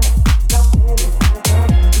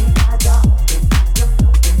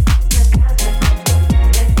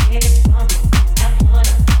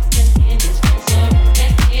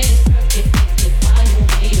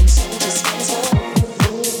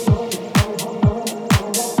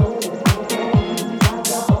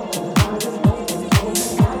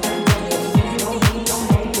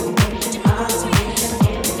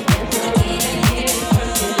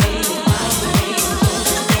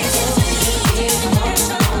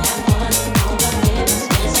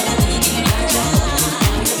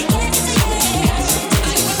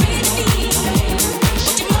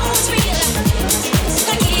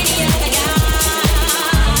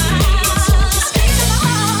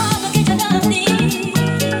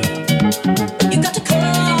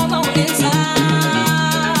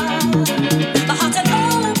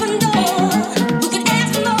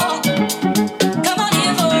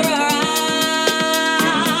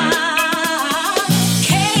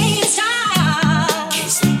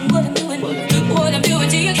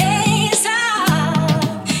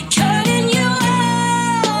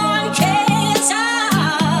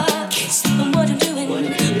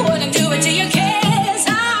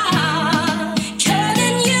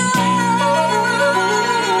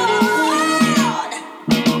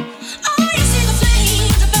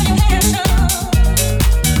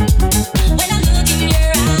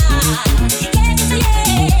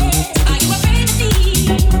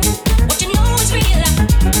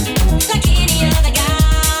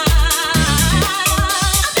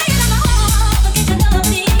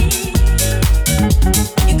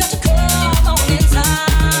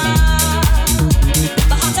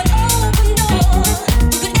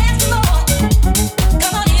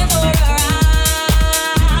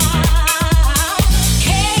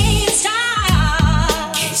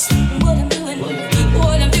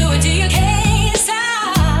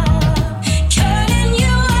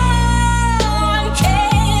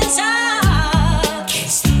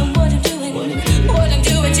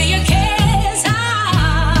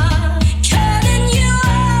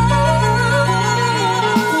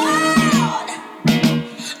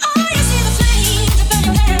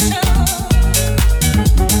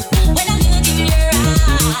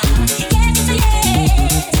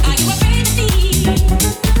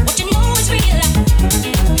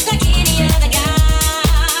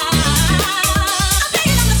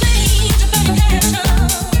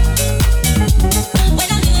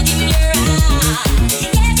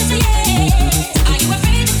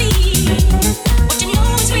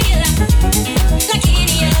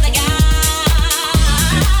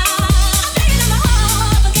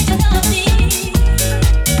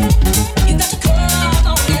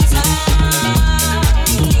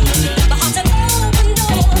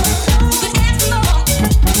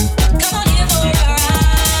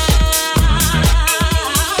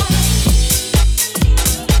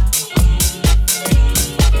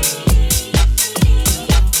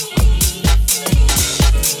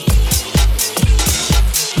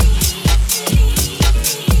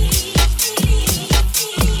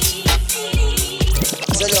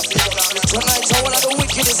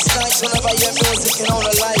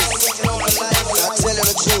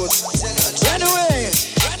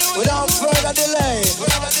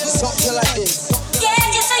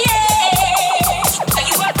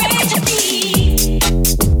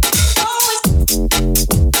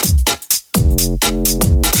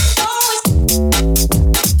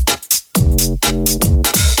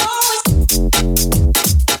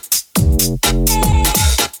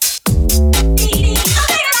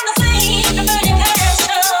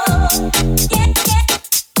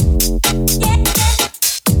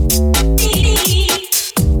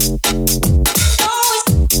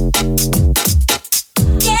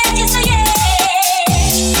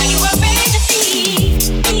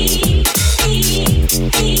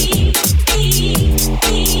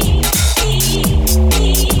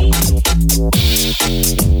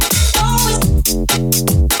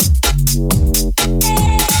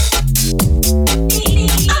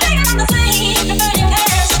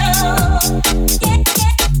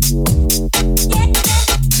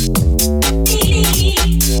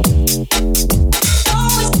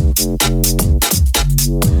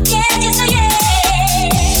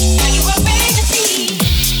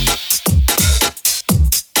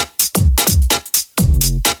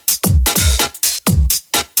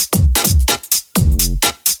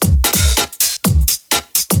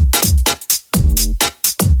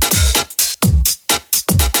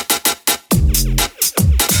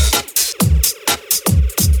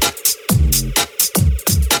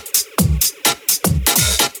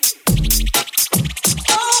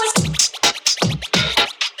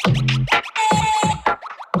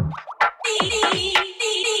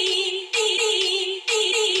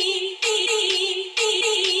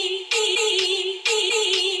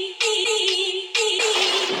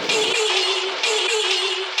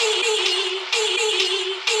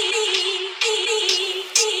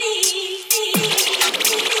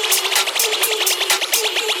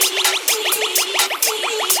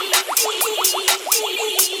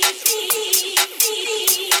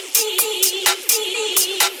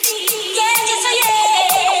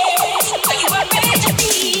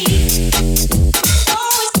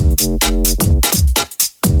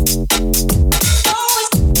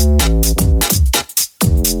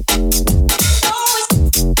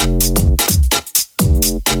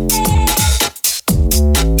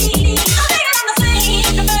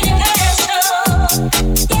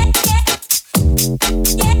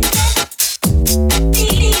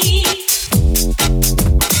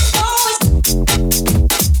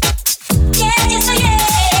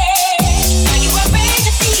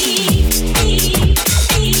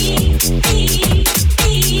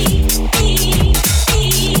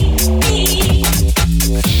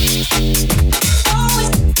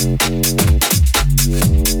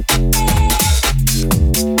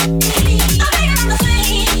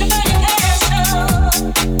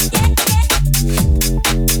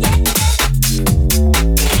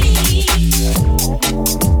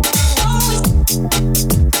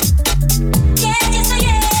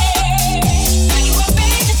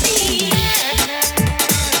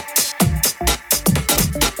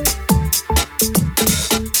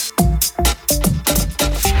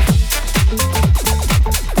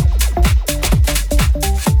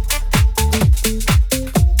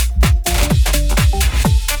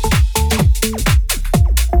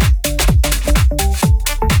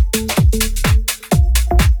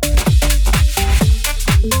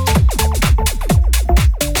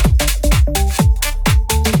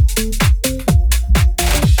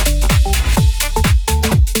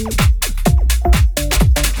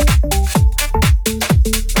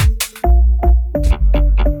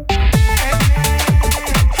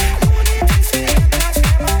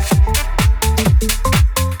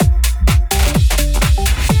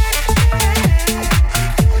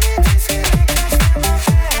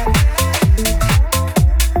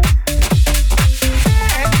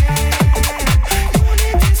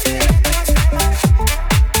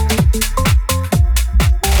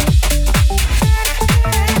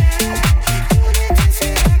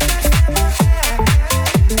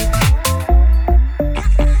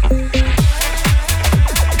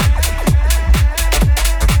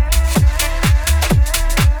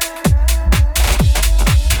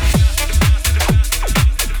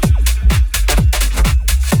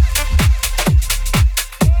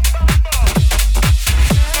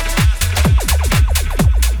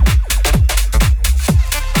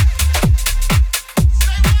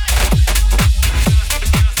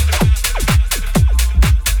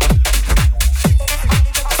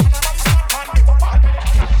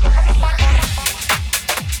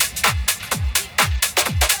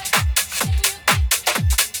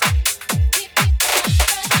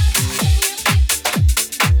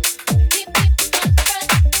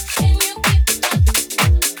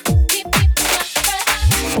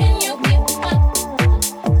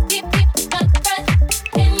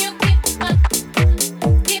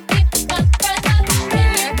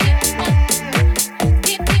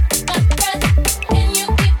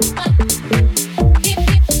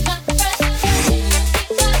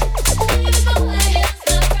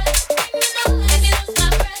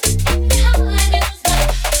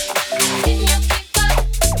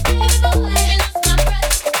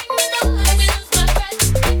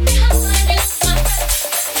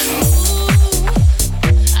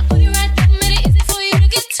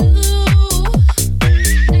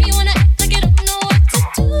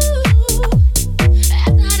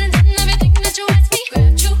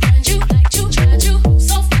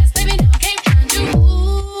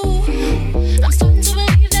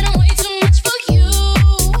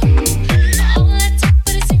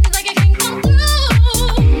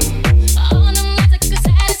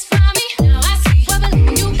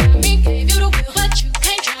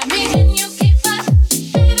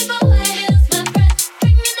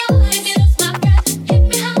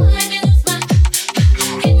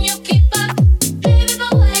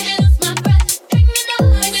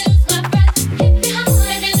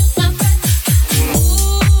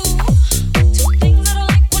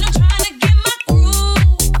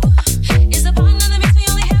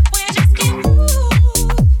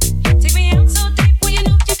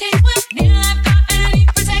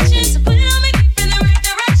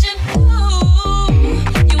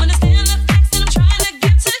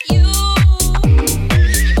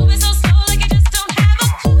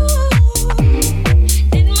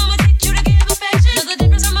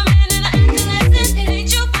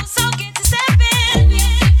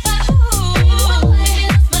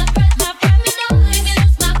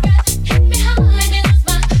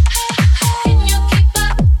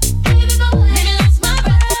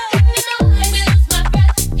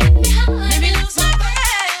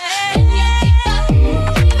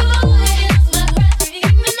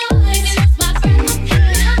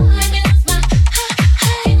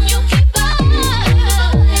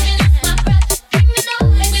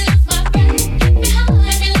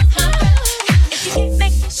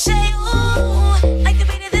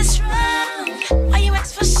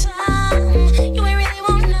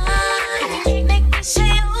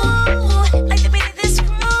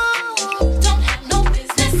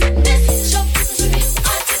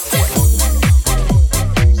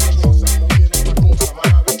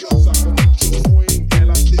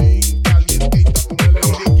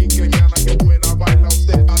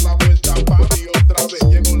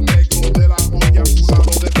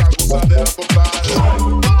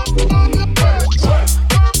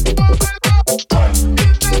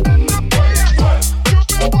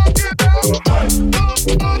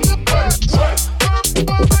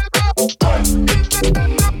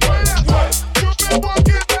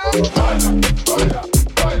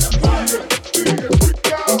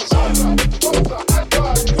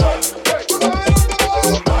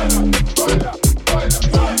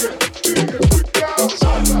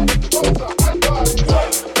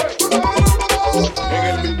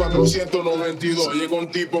 En el 1492 llegó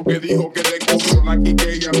un tipo que dijo que descubrió la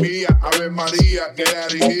quiqueya mía. Ave María, que la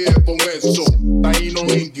rigía con eso. Taíno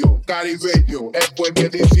indio, caribeño. Él fue que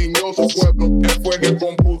diseñó su pueblo. Él fue que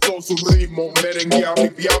compuso su ritmo. Merengueaba y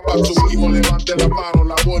piaba su hijo. Levante la mano,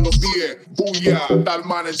 lavó los pies. Bulla, tal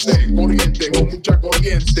amanecer. Corriente, con mucha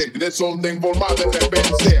corriente. Desorden formal de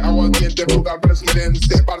repente. Aguardiente, frugal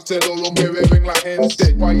presidente. Parcero, lo que beben la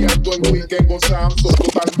gente. Fallando en weekend, gozando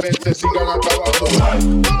totalmente. Sigan acabando.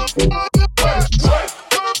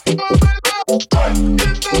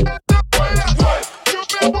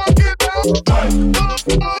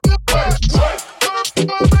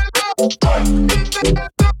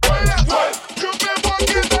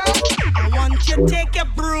 I want you to take your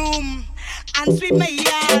broom and sweep my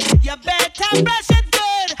yard. You better brush it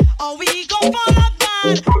good, or we gon' fall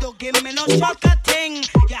apart. Don't give me no shortcut thing.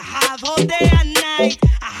 You have all day and night.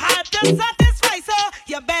 I have to satisfy, so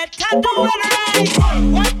you better do it right.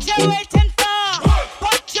 What you waiting for?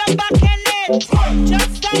 Put your back in it.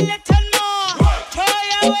 Just a little more. Throw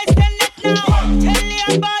your waist in it now. Tell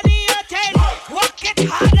your body you're 10. Work it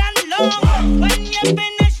hard and long. When you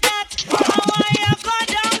finish that, I want you go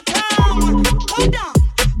downtown. Go down,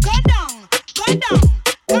 go down, go down.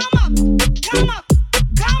 Come up, come up,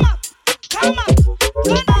 come up, come up.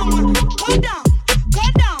 Go down, go down, go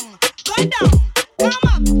down, go down. Come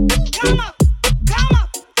up, come up, come up,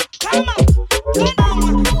 come up. Go down,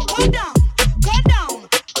 go down, go down,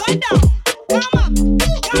 go down. Come up,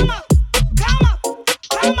 come up, come up,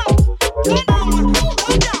 come up. Go down, go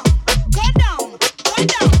down, go down, go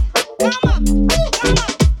down. Come up, come up,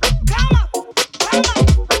 come up, come up.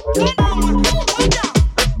 Go down, go down,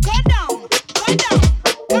 go down, go down.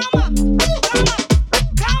 Come up, come up,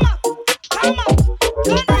 come up, come up.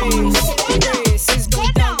 Go down, Races go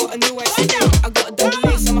down, got a new way to do. I got a double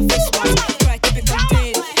lace on my face once. Try keep it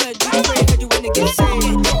contained. Heard you pray, heard you wanna get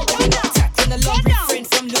saved. Attack from the love refrain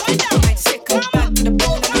from looking down. Like sick, come back to the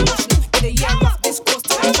bone and emotional. Get a year off this course to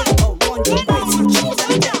the front. Oh, one, two, wait, two, choose and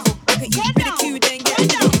the devil. Look at you, bit of cue, then get it.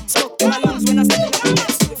 Smoke in my lungs when I stand in the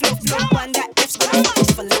next. Flow, one, that F's gonna fuck us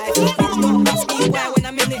for life. Bitch, don't ask me why when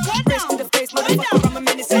I'm in it. Brace to the face, motherfucker, I'm a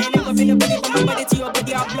menace. I ain't never been a bully from my body to your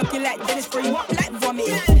body. I'll block you like Dennis for you up like vomit.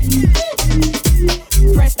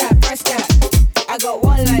 Press that. I got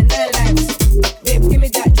one line, 9 lives. Babe, give me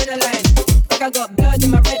that adrenaline. Like I got blood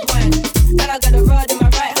in my red wine, and I got a rod in my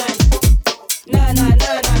right hand. Nah.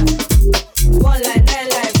 One line, 9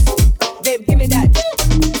 lives. Babe, give me that.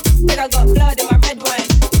 Like I got blood in my red wine,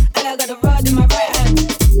 and I got a rod in my right hand.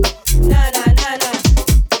 Nah.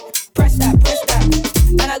 Press that.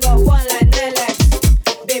 And I got one line, 9 lives.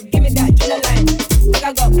 Babe, give me that adrenaline. Like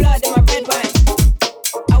I got blood in my red wine.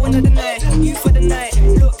 I wanna deny you for the night.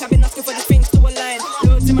 Look, I've been asking for the things to align.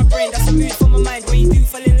 Loads in my brain, that's a mood for my mind. When you do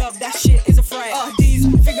fall in love, that shit is a fright. These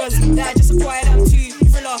figures that I just acquired, I'm too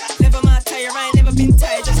thriller. Never my tire, I ain't never been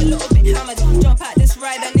tired. Just a little bit hammered. Jump out this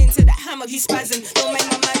ride and into that hammer. You spazzing, don't make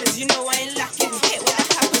my manners. You know I ain't lacking. Hit when it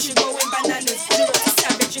happens, you go in bananas. Zero to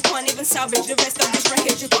savage, you can't even salvage the rest of this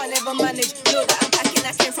wreckage. You can't ever manage. Know that I'm packing,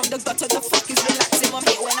 I came from the gutter. The fuck is relaxing. Mom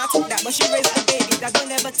hit when I took that, but she raised the baby. That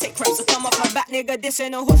don't ever take crap, so come off my back, nigga. This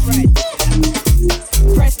ain't no hook ride.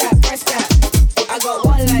 Press that. I got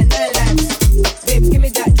one line, 9 lives. Babe, give me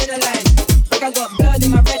that adrenaline. Like I got blood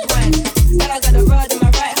in my red wine, and I got a rod in my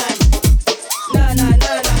right hand. Nah.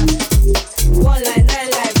 One line,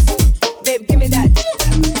 9 lives. Babe, give me that.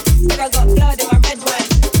 Like I got blood in my red wine,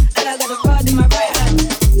 and I got a rod in my right hand.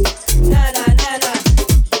 Nah.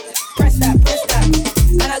 Press that.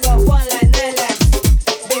 And I got one line, 9 lives.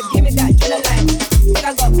 Babe, give me that adrenaline. Like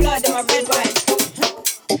I got blood in my red wine.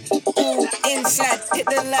 Ooh, inside, hit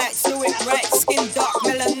the lights, do it right. Skin dark,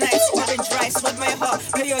 melon nice, orange rice with my heart.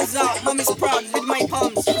 Players out, mommy's proud with my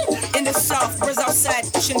palms. In the south, bros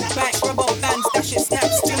outside, pushing back, rubber bands, dashing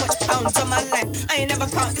snaps. Too much pounds on my life, I ain't never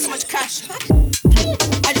count this much cash.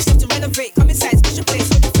 I just have to renovate, come inside, special place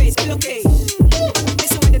with the face, feel okay.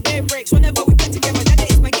 Listen when the day breaks, whenever we get together, that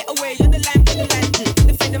is my getaway. You're the line,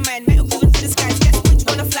 the friend of mine, metal cool to the skies. Guess which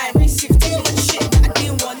one to fly? Receive too much shit that I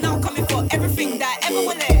didn't want. Now I'm coming for everything that I ever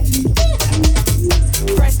wanted.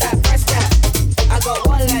 Press that. I got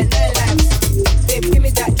one line, 9 lives. Babe, give me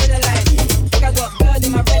that adrenaline. Like I got blood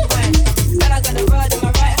in my red wine, and I got a rod in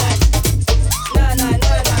my right hand. Nah.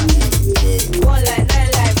 One line,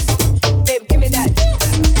 9 lives. Babe, give me that.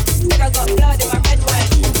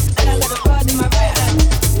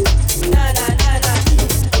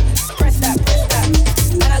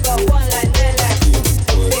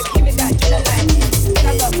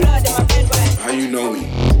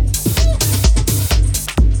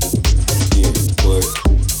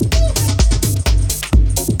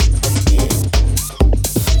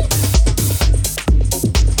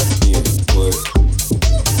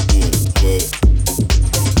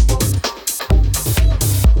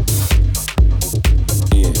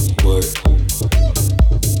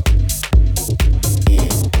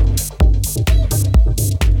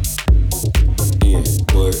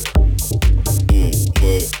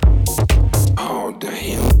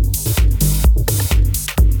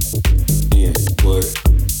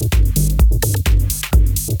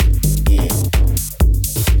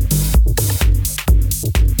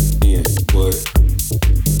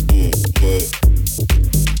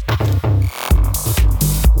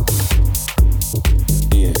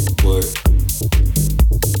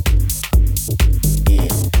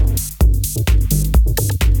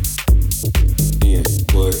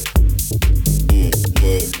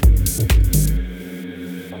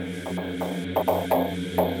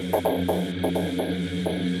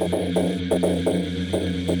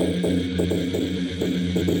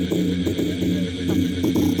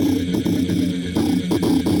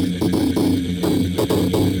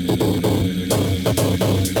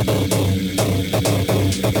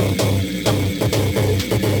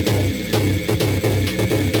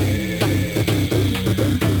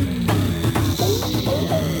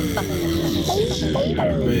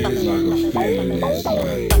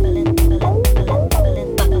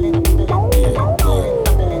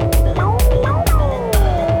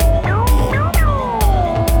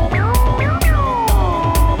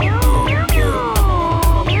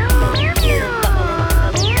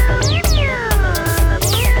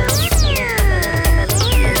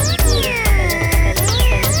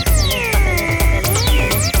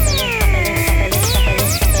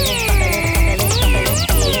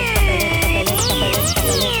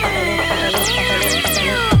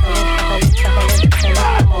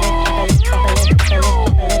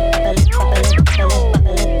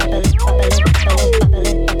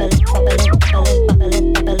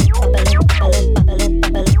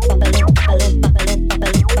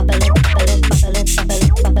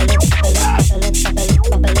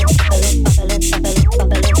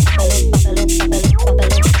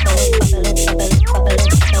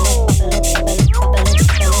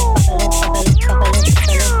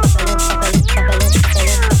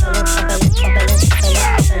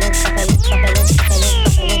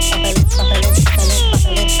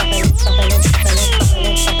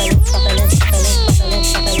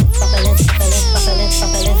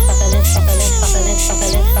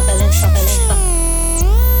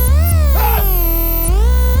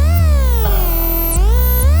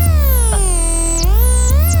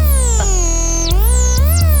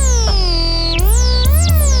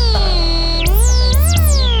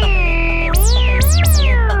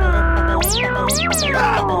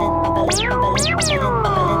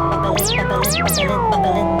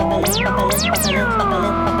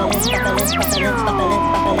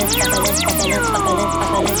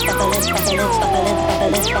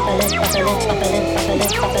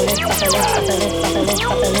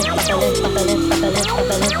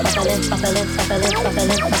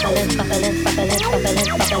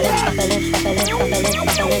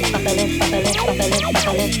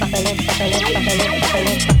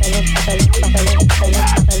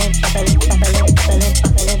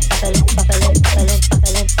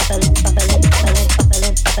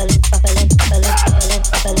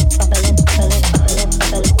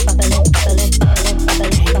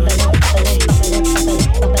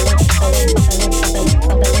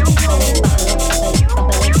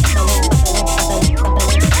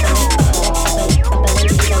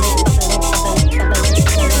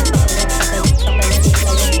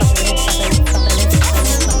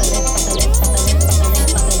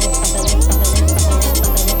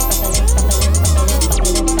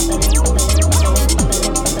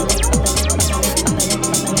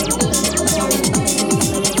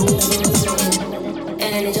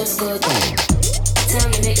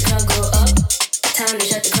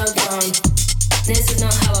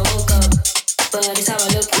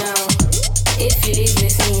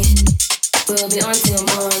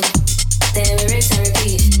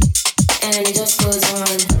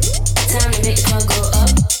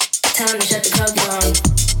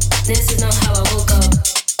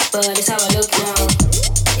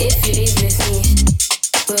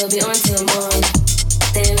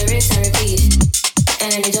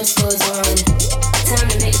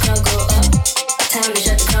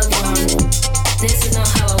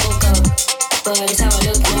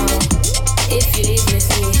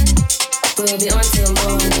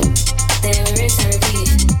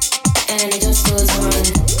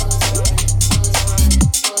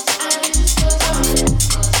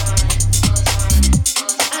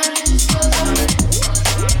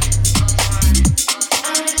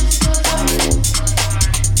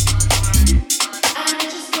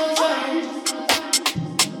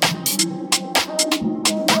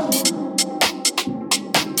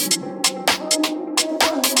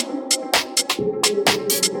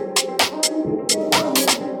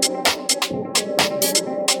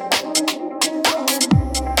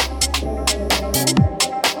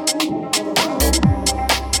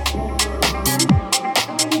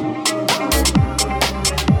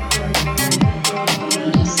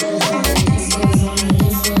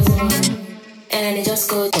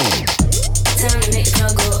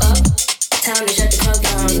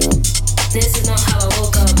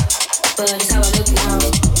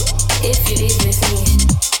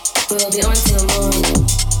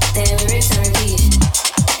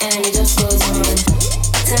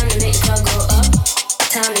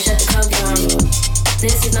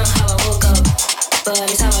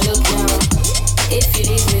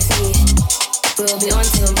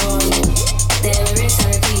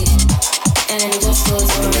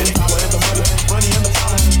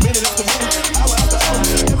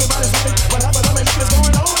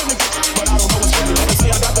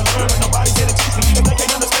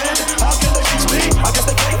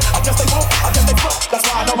 I guess they won't, I guess they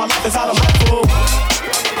my life is out of my fool.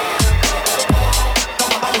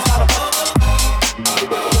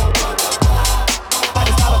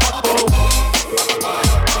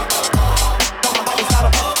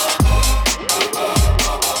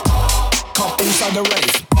 Inside the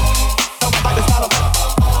race.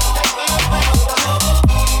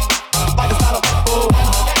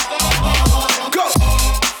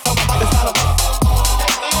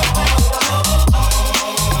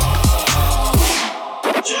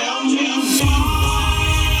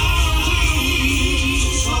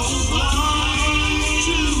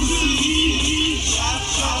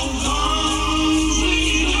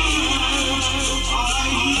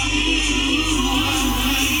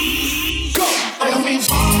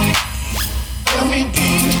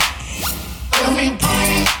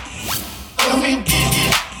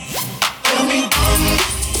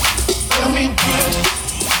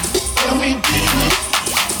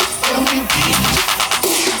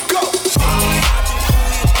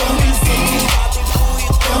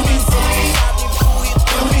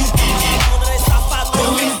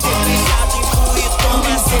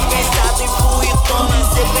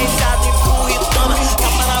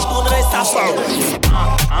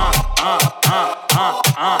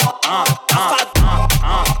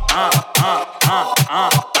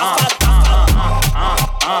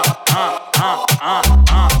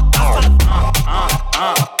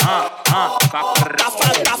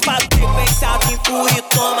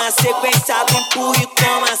 Sequenciado, empurra e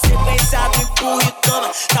toma. Sequenciado, empurra e toma.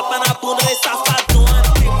 Tapa na bunda desse safadona.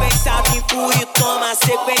 Sequenciado, empurra e toma.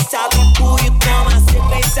 Sequenciado, empurra e toma.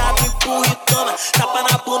 Sequenciado, empurra e toma. Tapa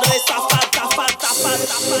na bunda desse safado, safado, safado,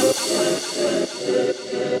 safado,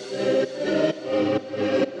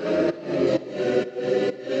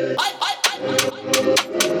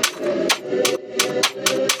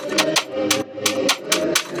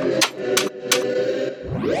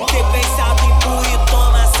 sequenciado, empurra e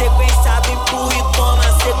toma. Sequenciado, empurra e toma.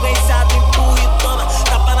 Sequenciado, empurra e toma.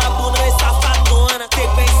 Tapa na bunda desse safadona.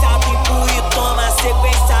 Sequenciado, empurra e toma.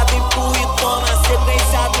 Sequenciado, empurra e toma.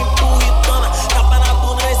 Sequenciado, empurra e toma. Tapa na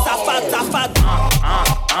bunda desse safado, safado.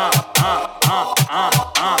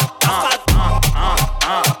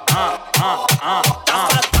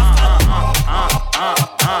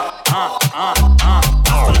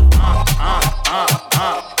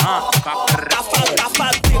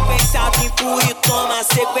 Sequenciado, empurra e toma.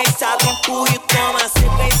 Sequenciado, empurra e toma.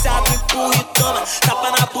 Sequenciado, empurra e toma.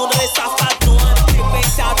 Tapa na bunda desse safadona.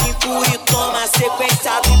 Sequenciado, empurra e toma.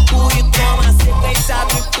 Sequenciado, empurra e toma.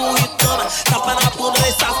 Sequenciado, empurra e toma. Tapa na bunda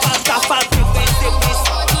desse safado, safado.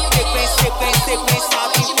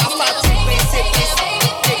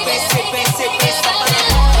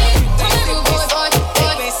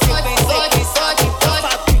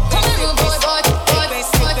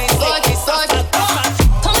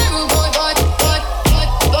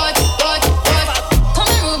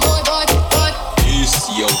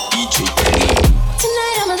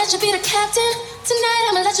 Tonight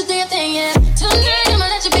I'ma let you do your thing, yeah. Tonight I'ma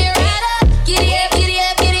let you be a rider. Giddy up, giddy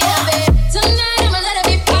up, giddy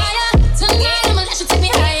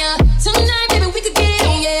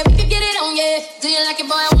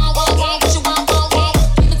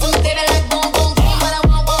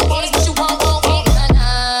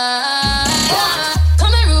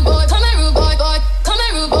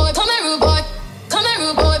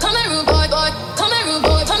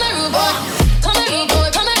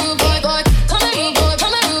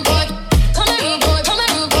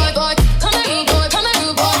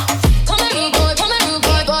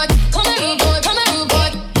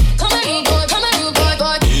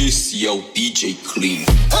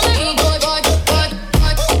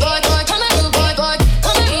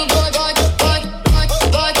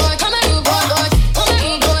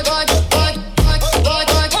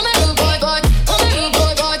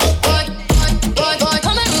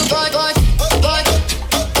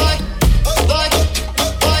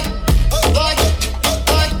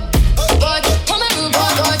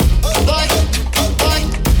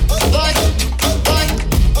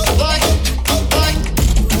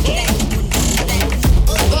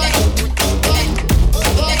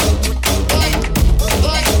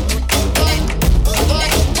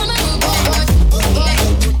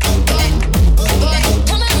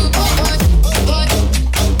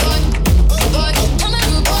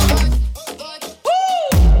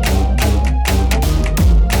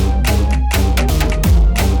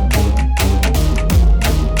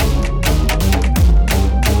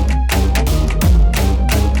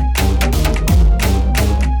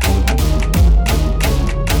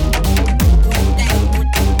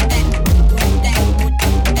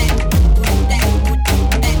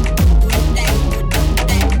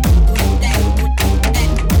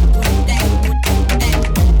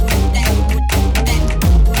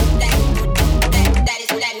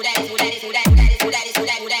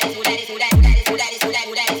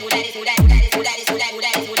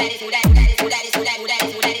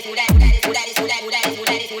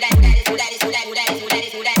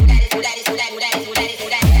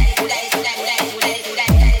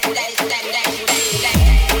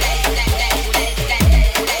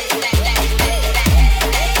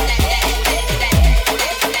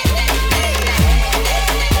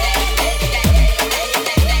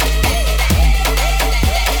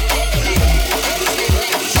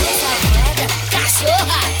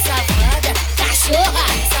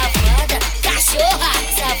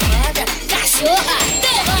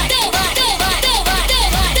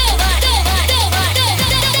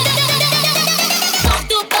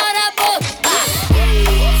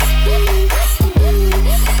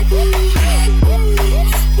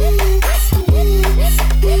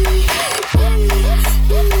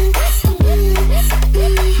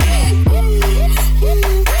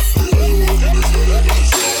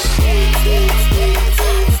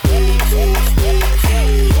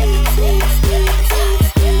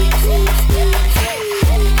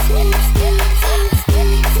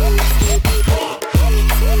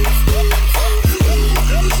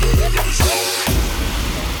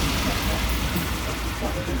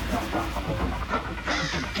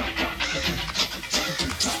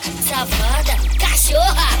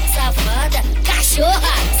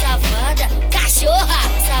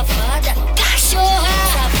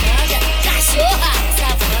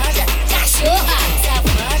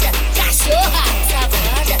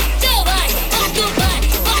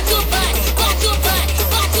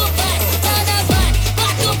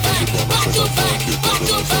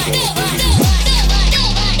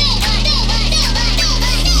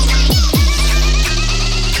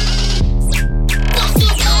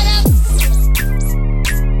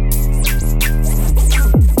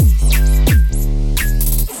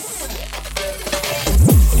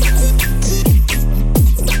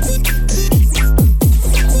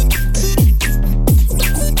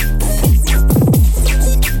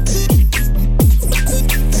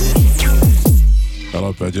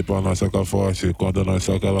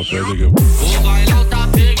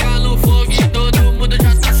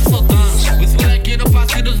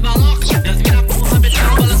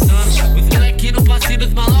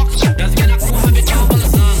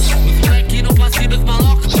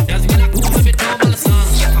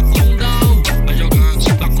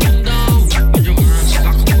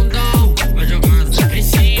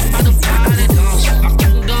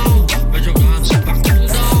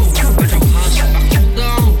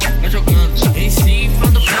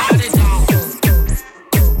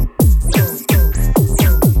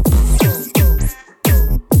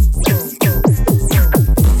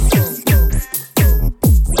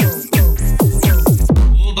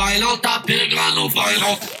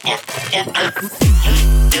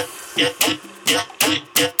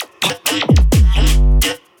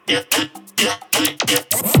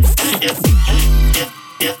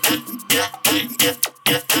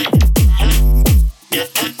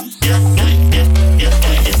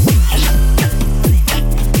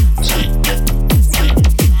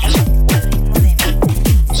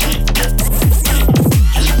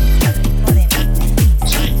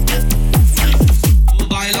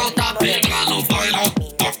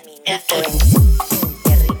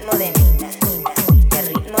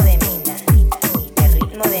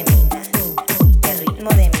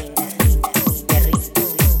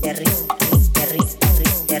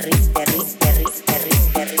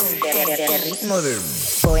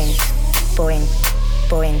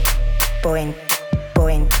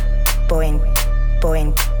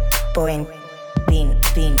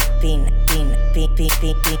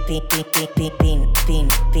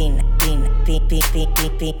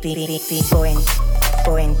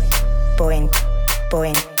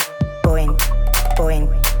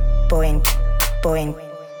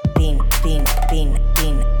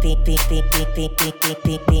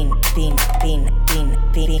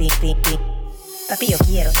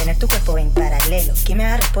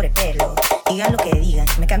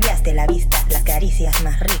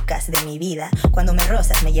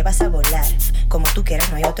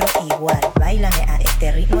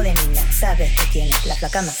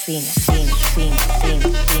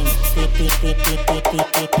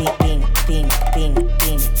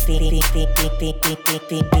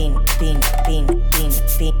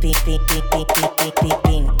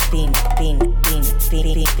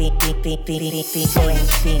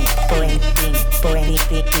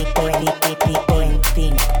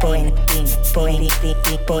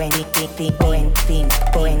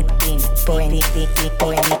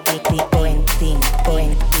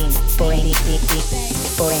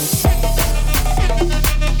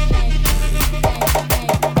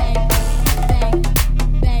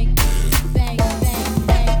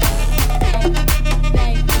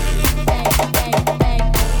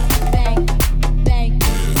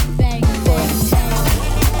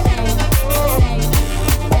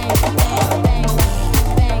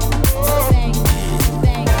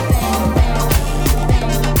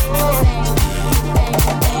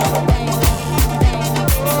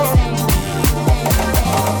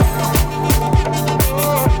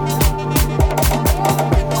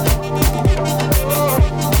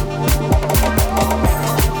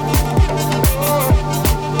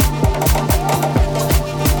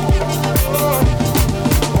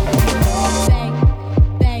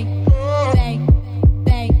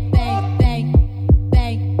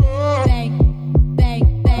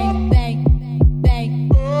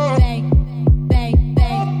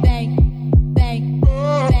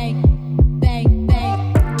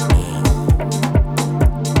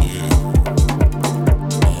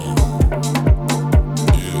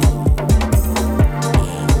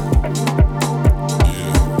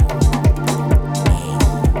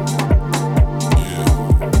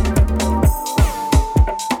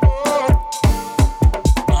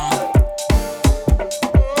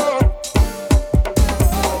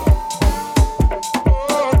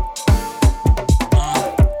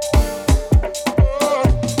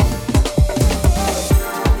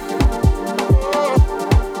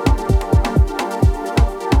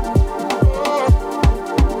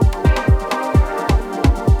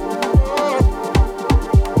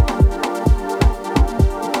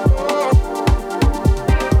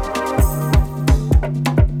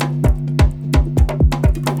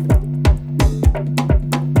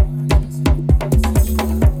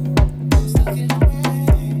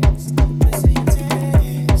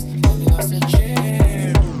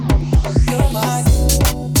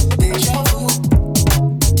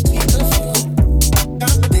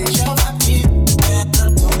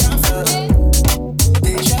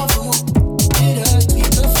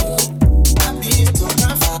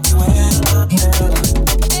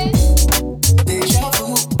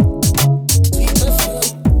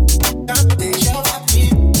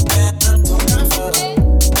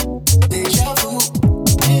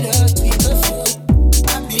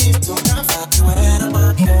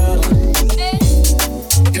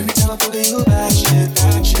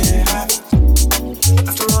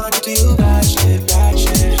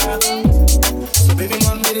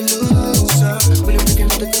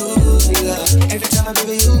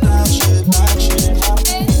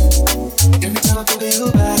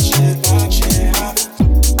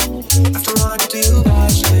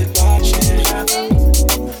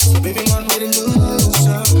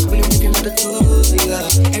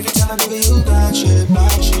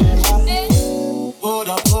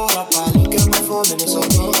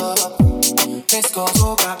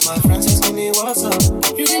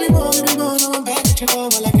You give me more, now I'm back at your door,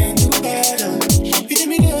 well I can't do better. You did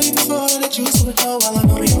me good even before the juice would flow, while I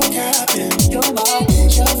know you're capping. You're my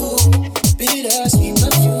deja vu, bittersweet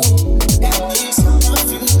perfume, got me so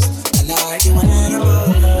confused. I like you when I'm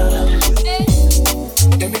around.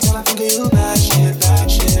 Every time I think of you, bad shit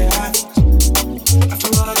happens. After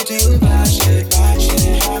all I do, bad shit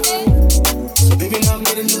happens. So baby, now I'm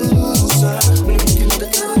getting looser. Maybe we can let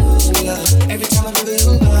it go. Every time I think of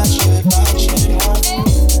you, bad shit happens.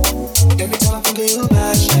 Every time I think of you,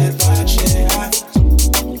 bad shit happens.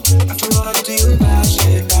 After all I do, bad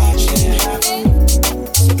shit happens.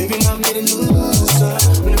 So baby, now I'm getting looser.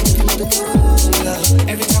 Maybe we can let it go.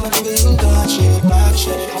 Every time I think of you, bad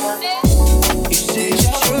shit happens. You say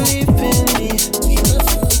you're leaving me.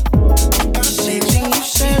 The same thing you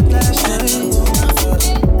said last night.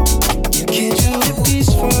 You can't do it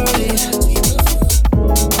peacefully.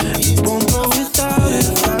 You won't go without a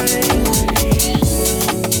fight.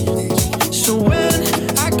 So when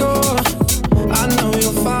I go, I know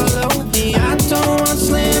you'll follow me. I don't want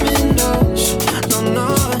slamming doors. No,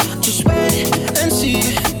 just wait and see.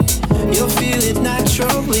 You'll feel it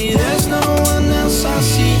naturally. There's no one else I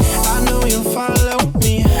see. I know you'll follow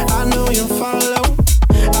me. I know you'll follow.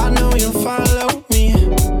 I know you'll follow me.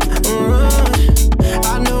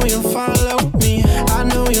 I know you'll follow me. I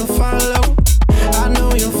know you'll follow. I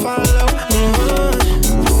know you'll follow.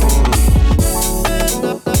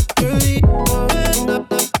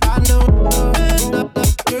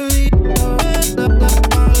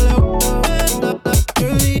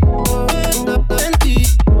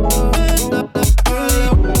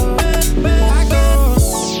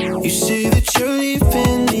 You say that you're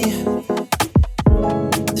leaving me.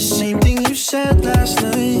 The same thing you said last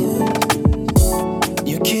night.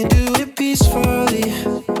 You can't do it peacefully.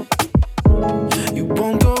 You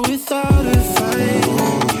won't go without a fight.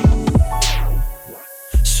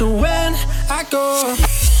 So when I go,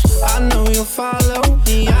 I know you'll follow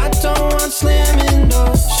me. I don't want slamming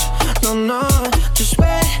doors. No, just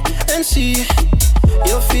wait and see.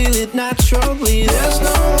 You'll feel it naturally. There's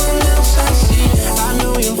no one else I see. I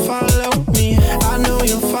know you'll follow me. I know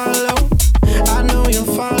you'll follow. I know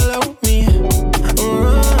you'll follow me.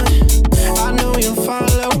 I know you'll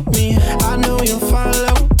follow me. I know you'll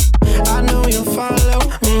follow. I know you'll follow.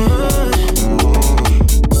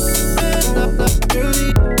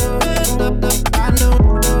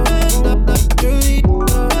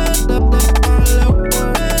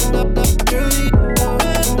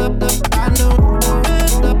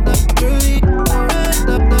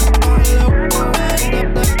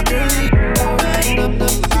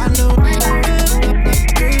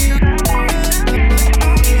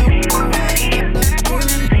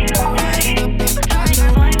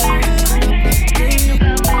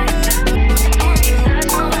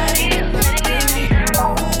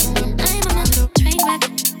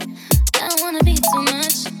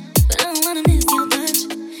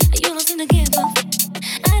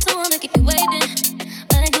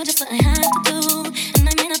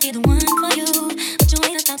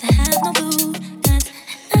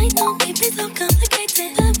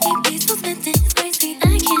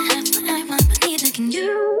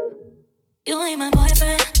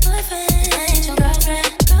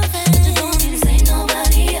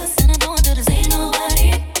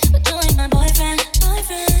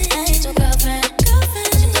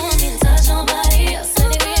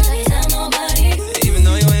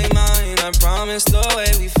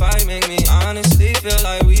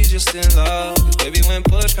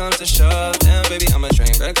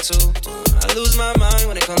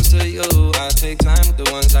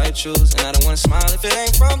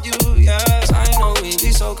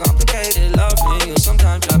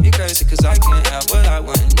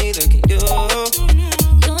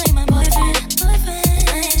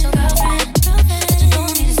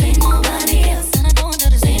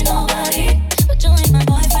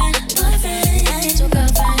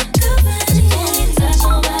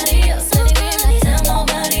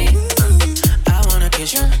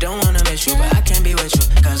 Don't wanna miss you, but I can't be with you.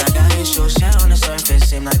 Cause I got issues, yeah, on the surface,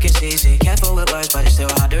 seem like it's easy.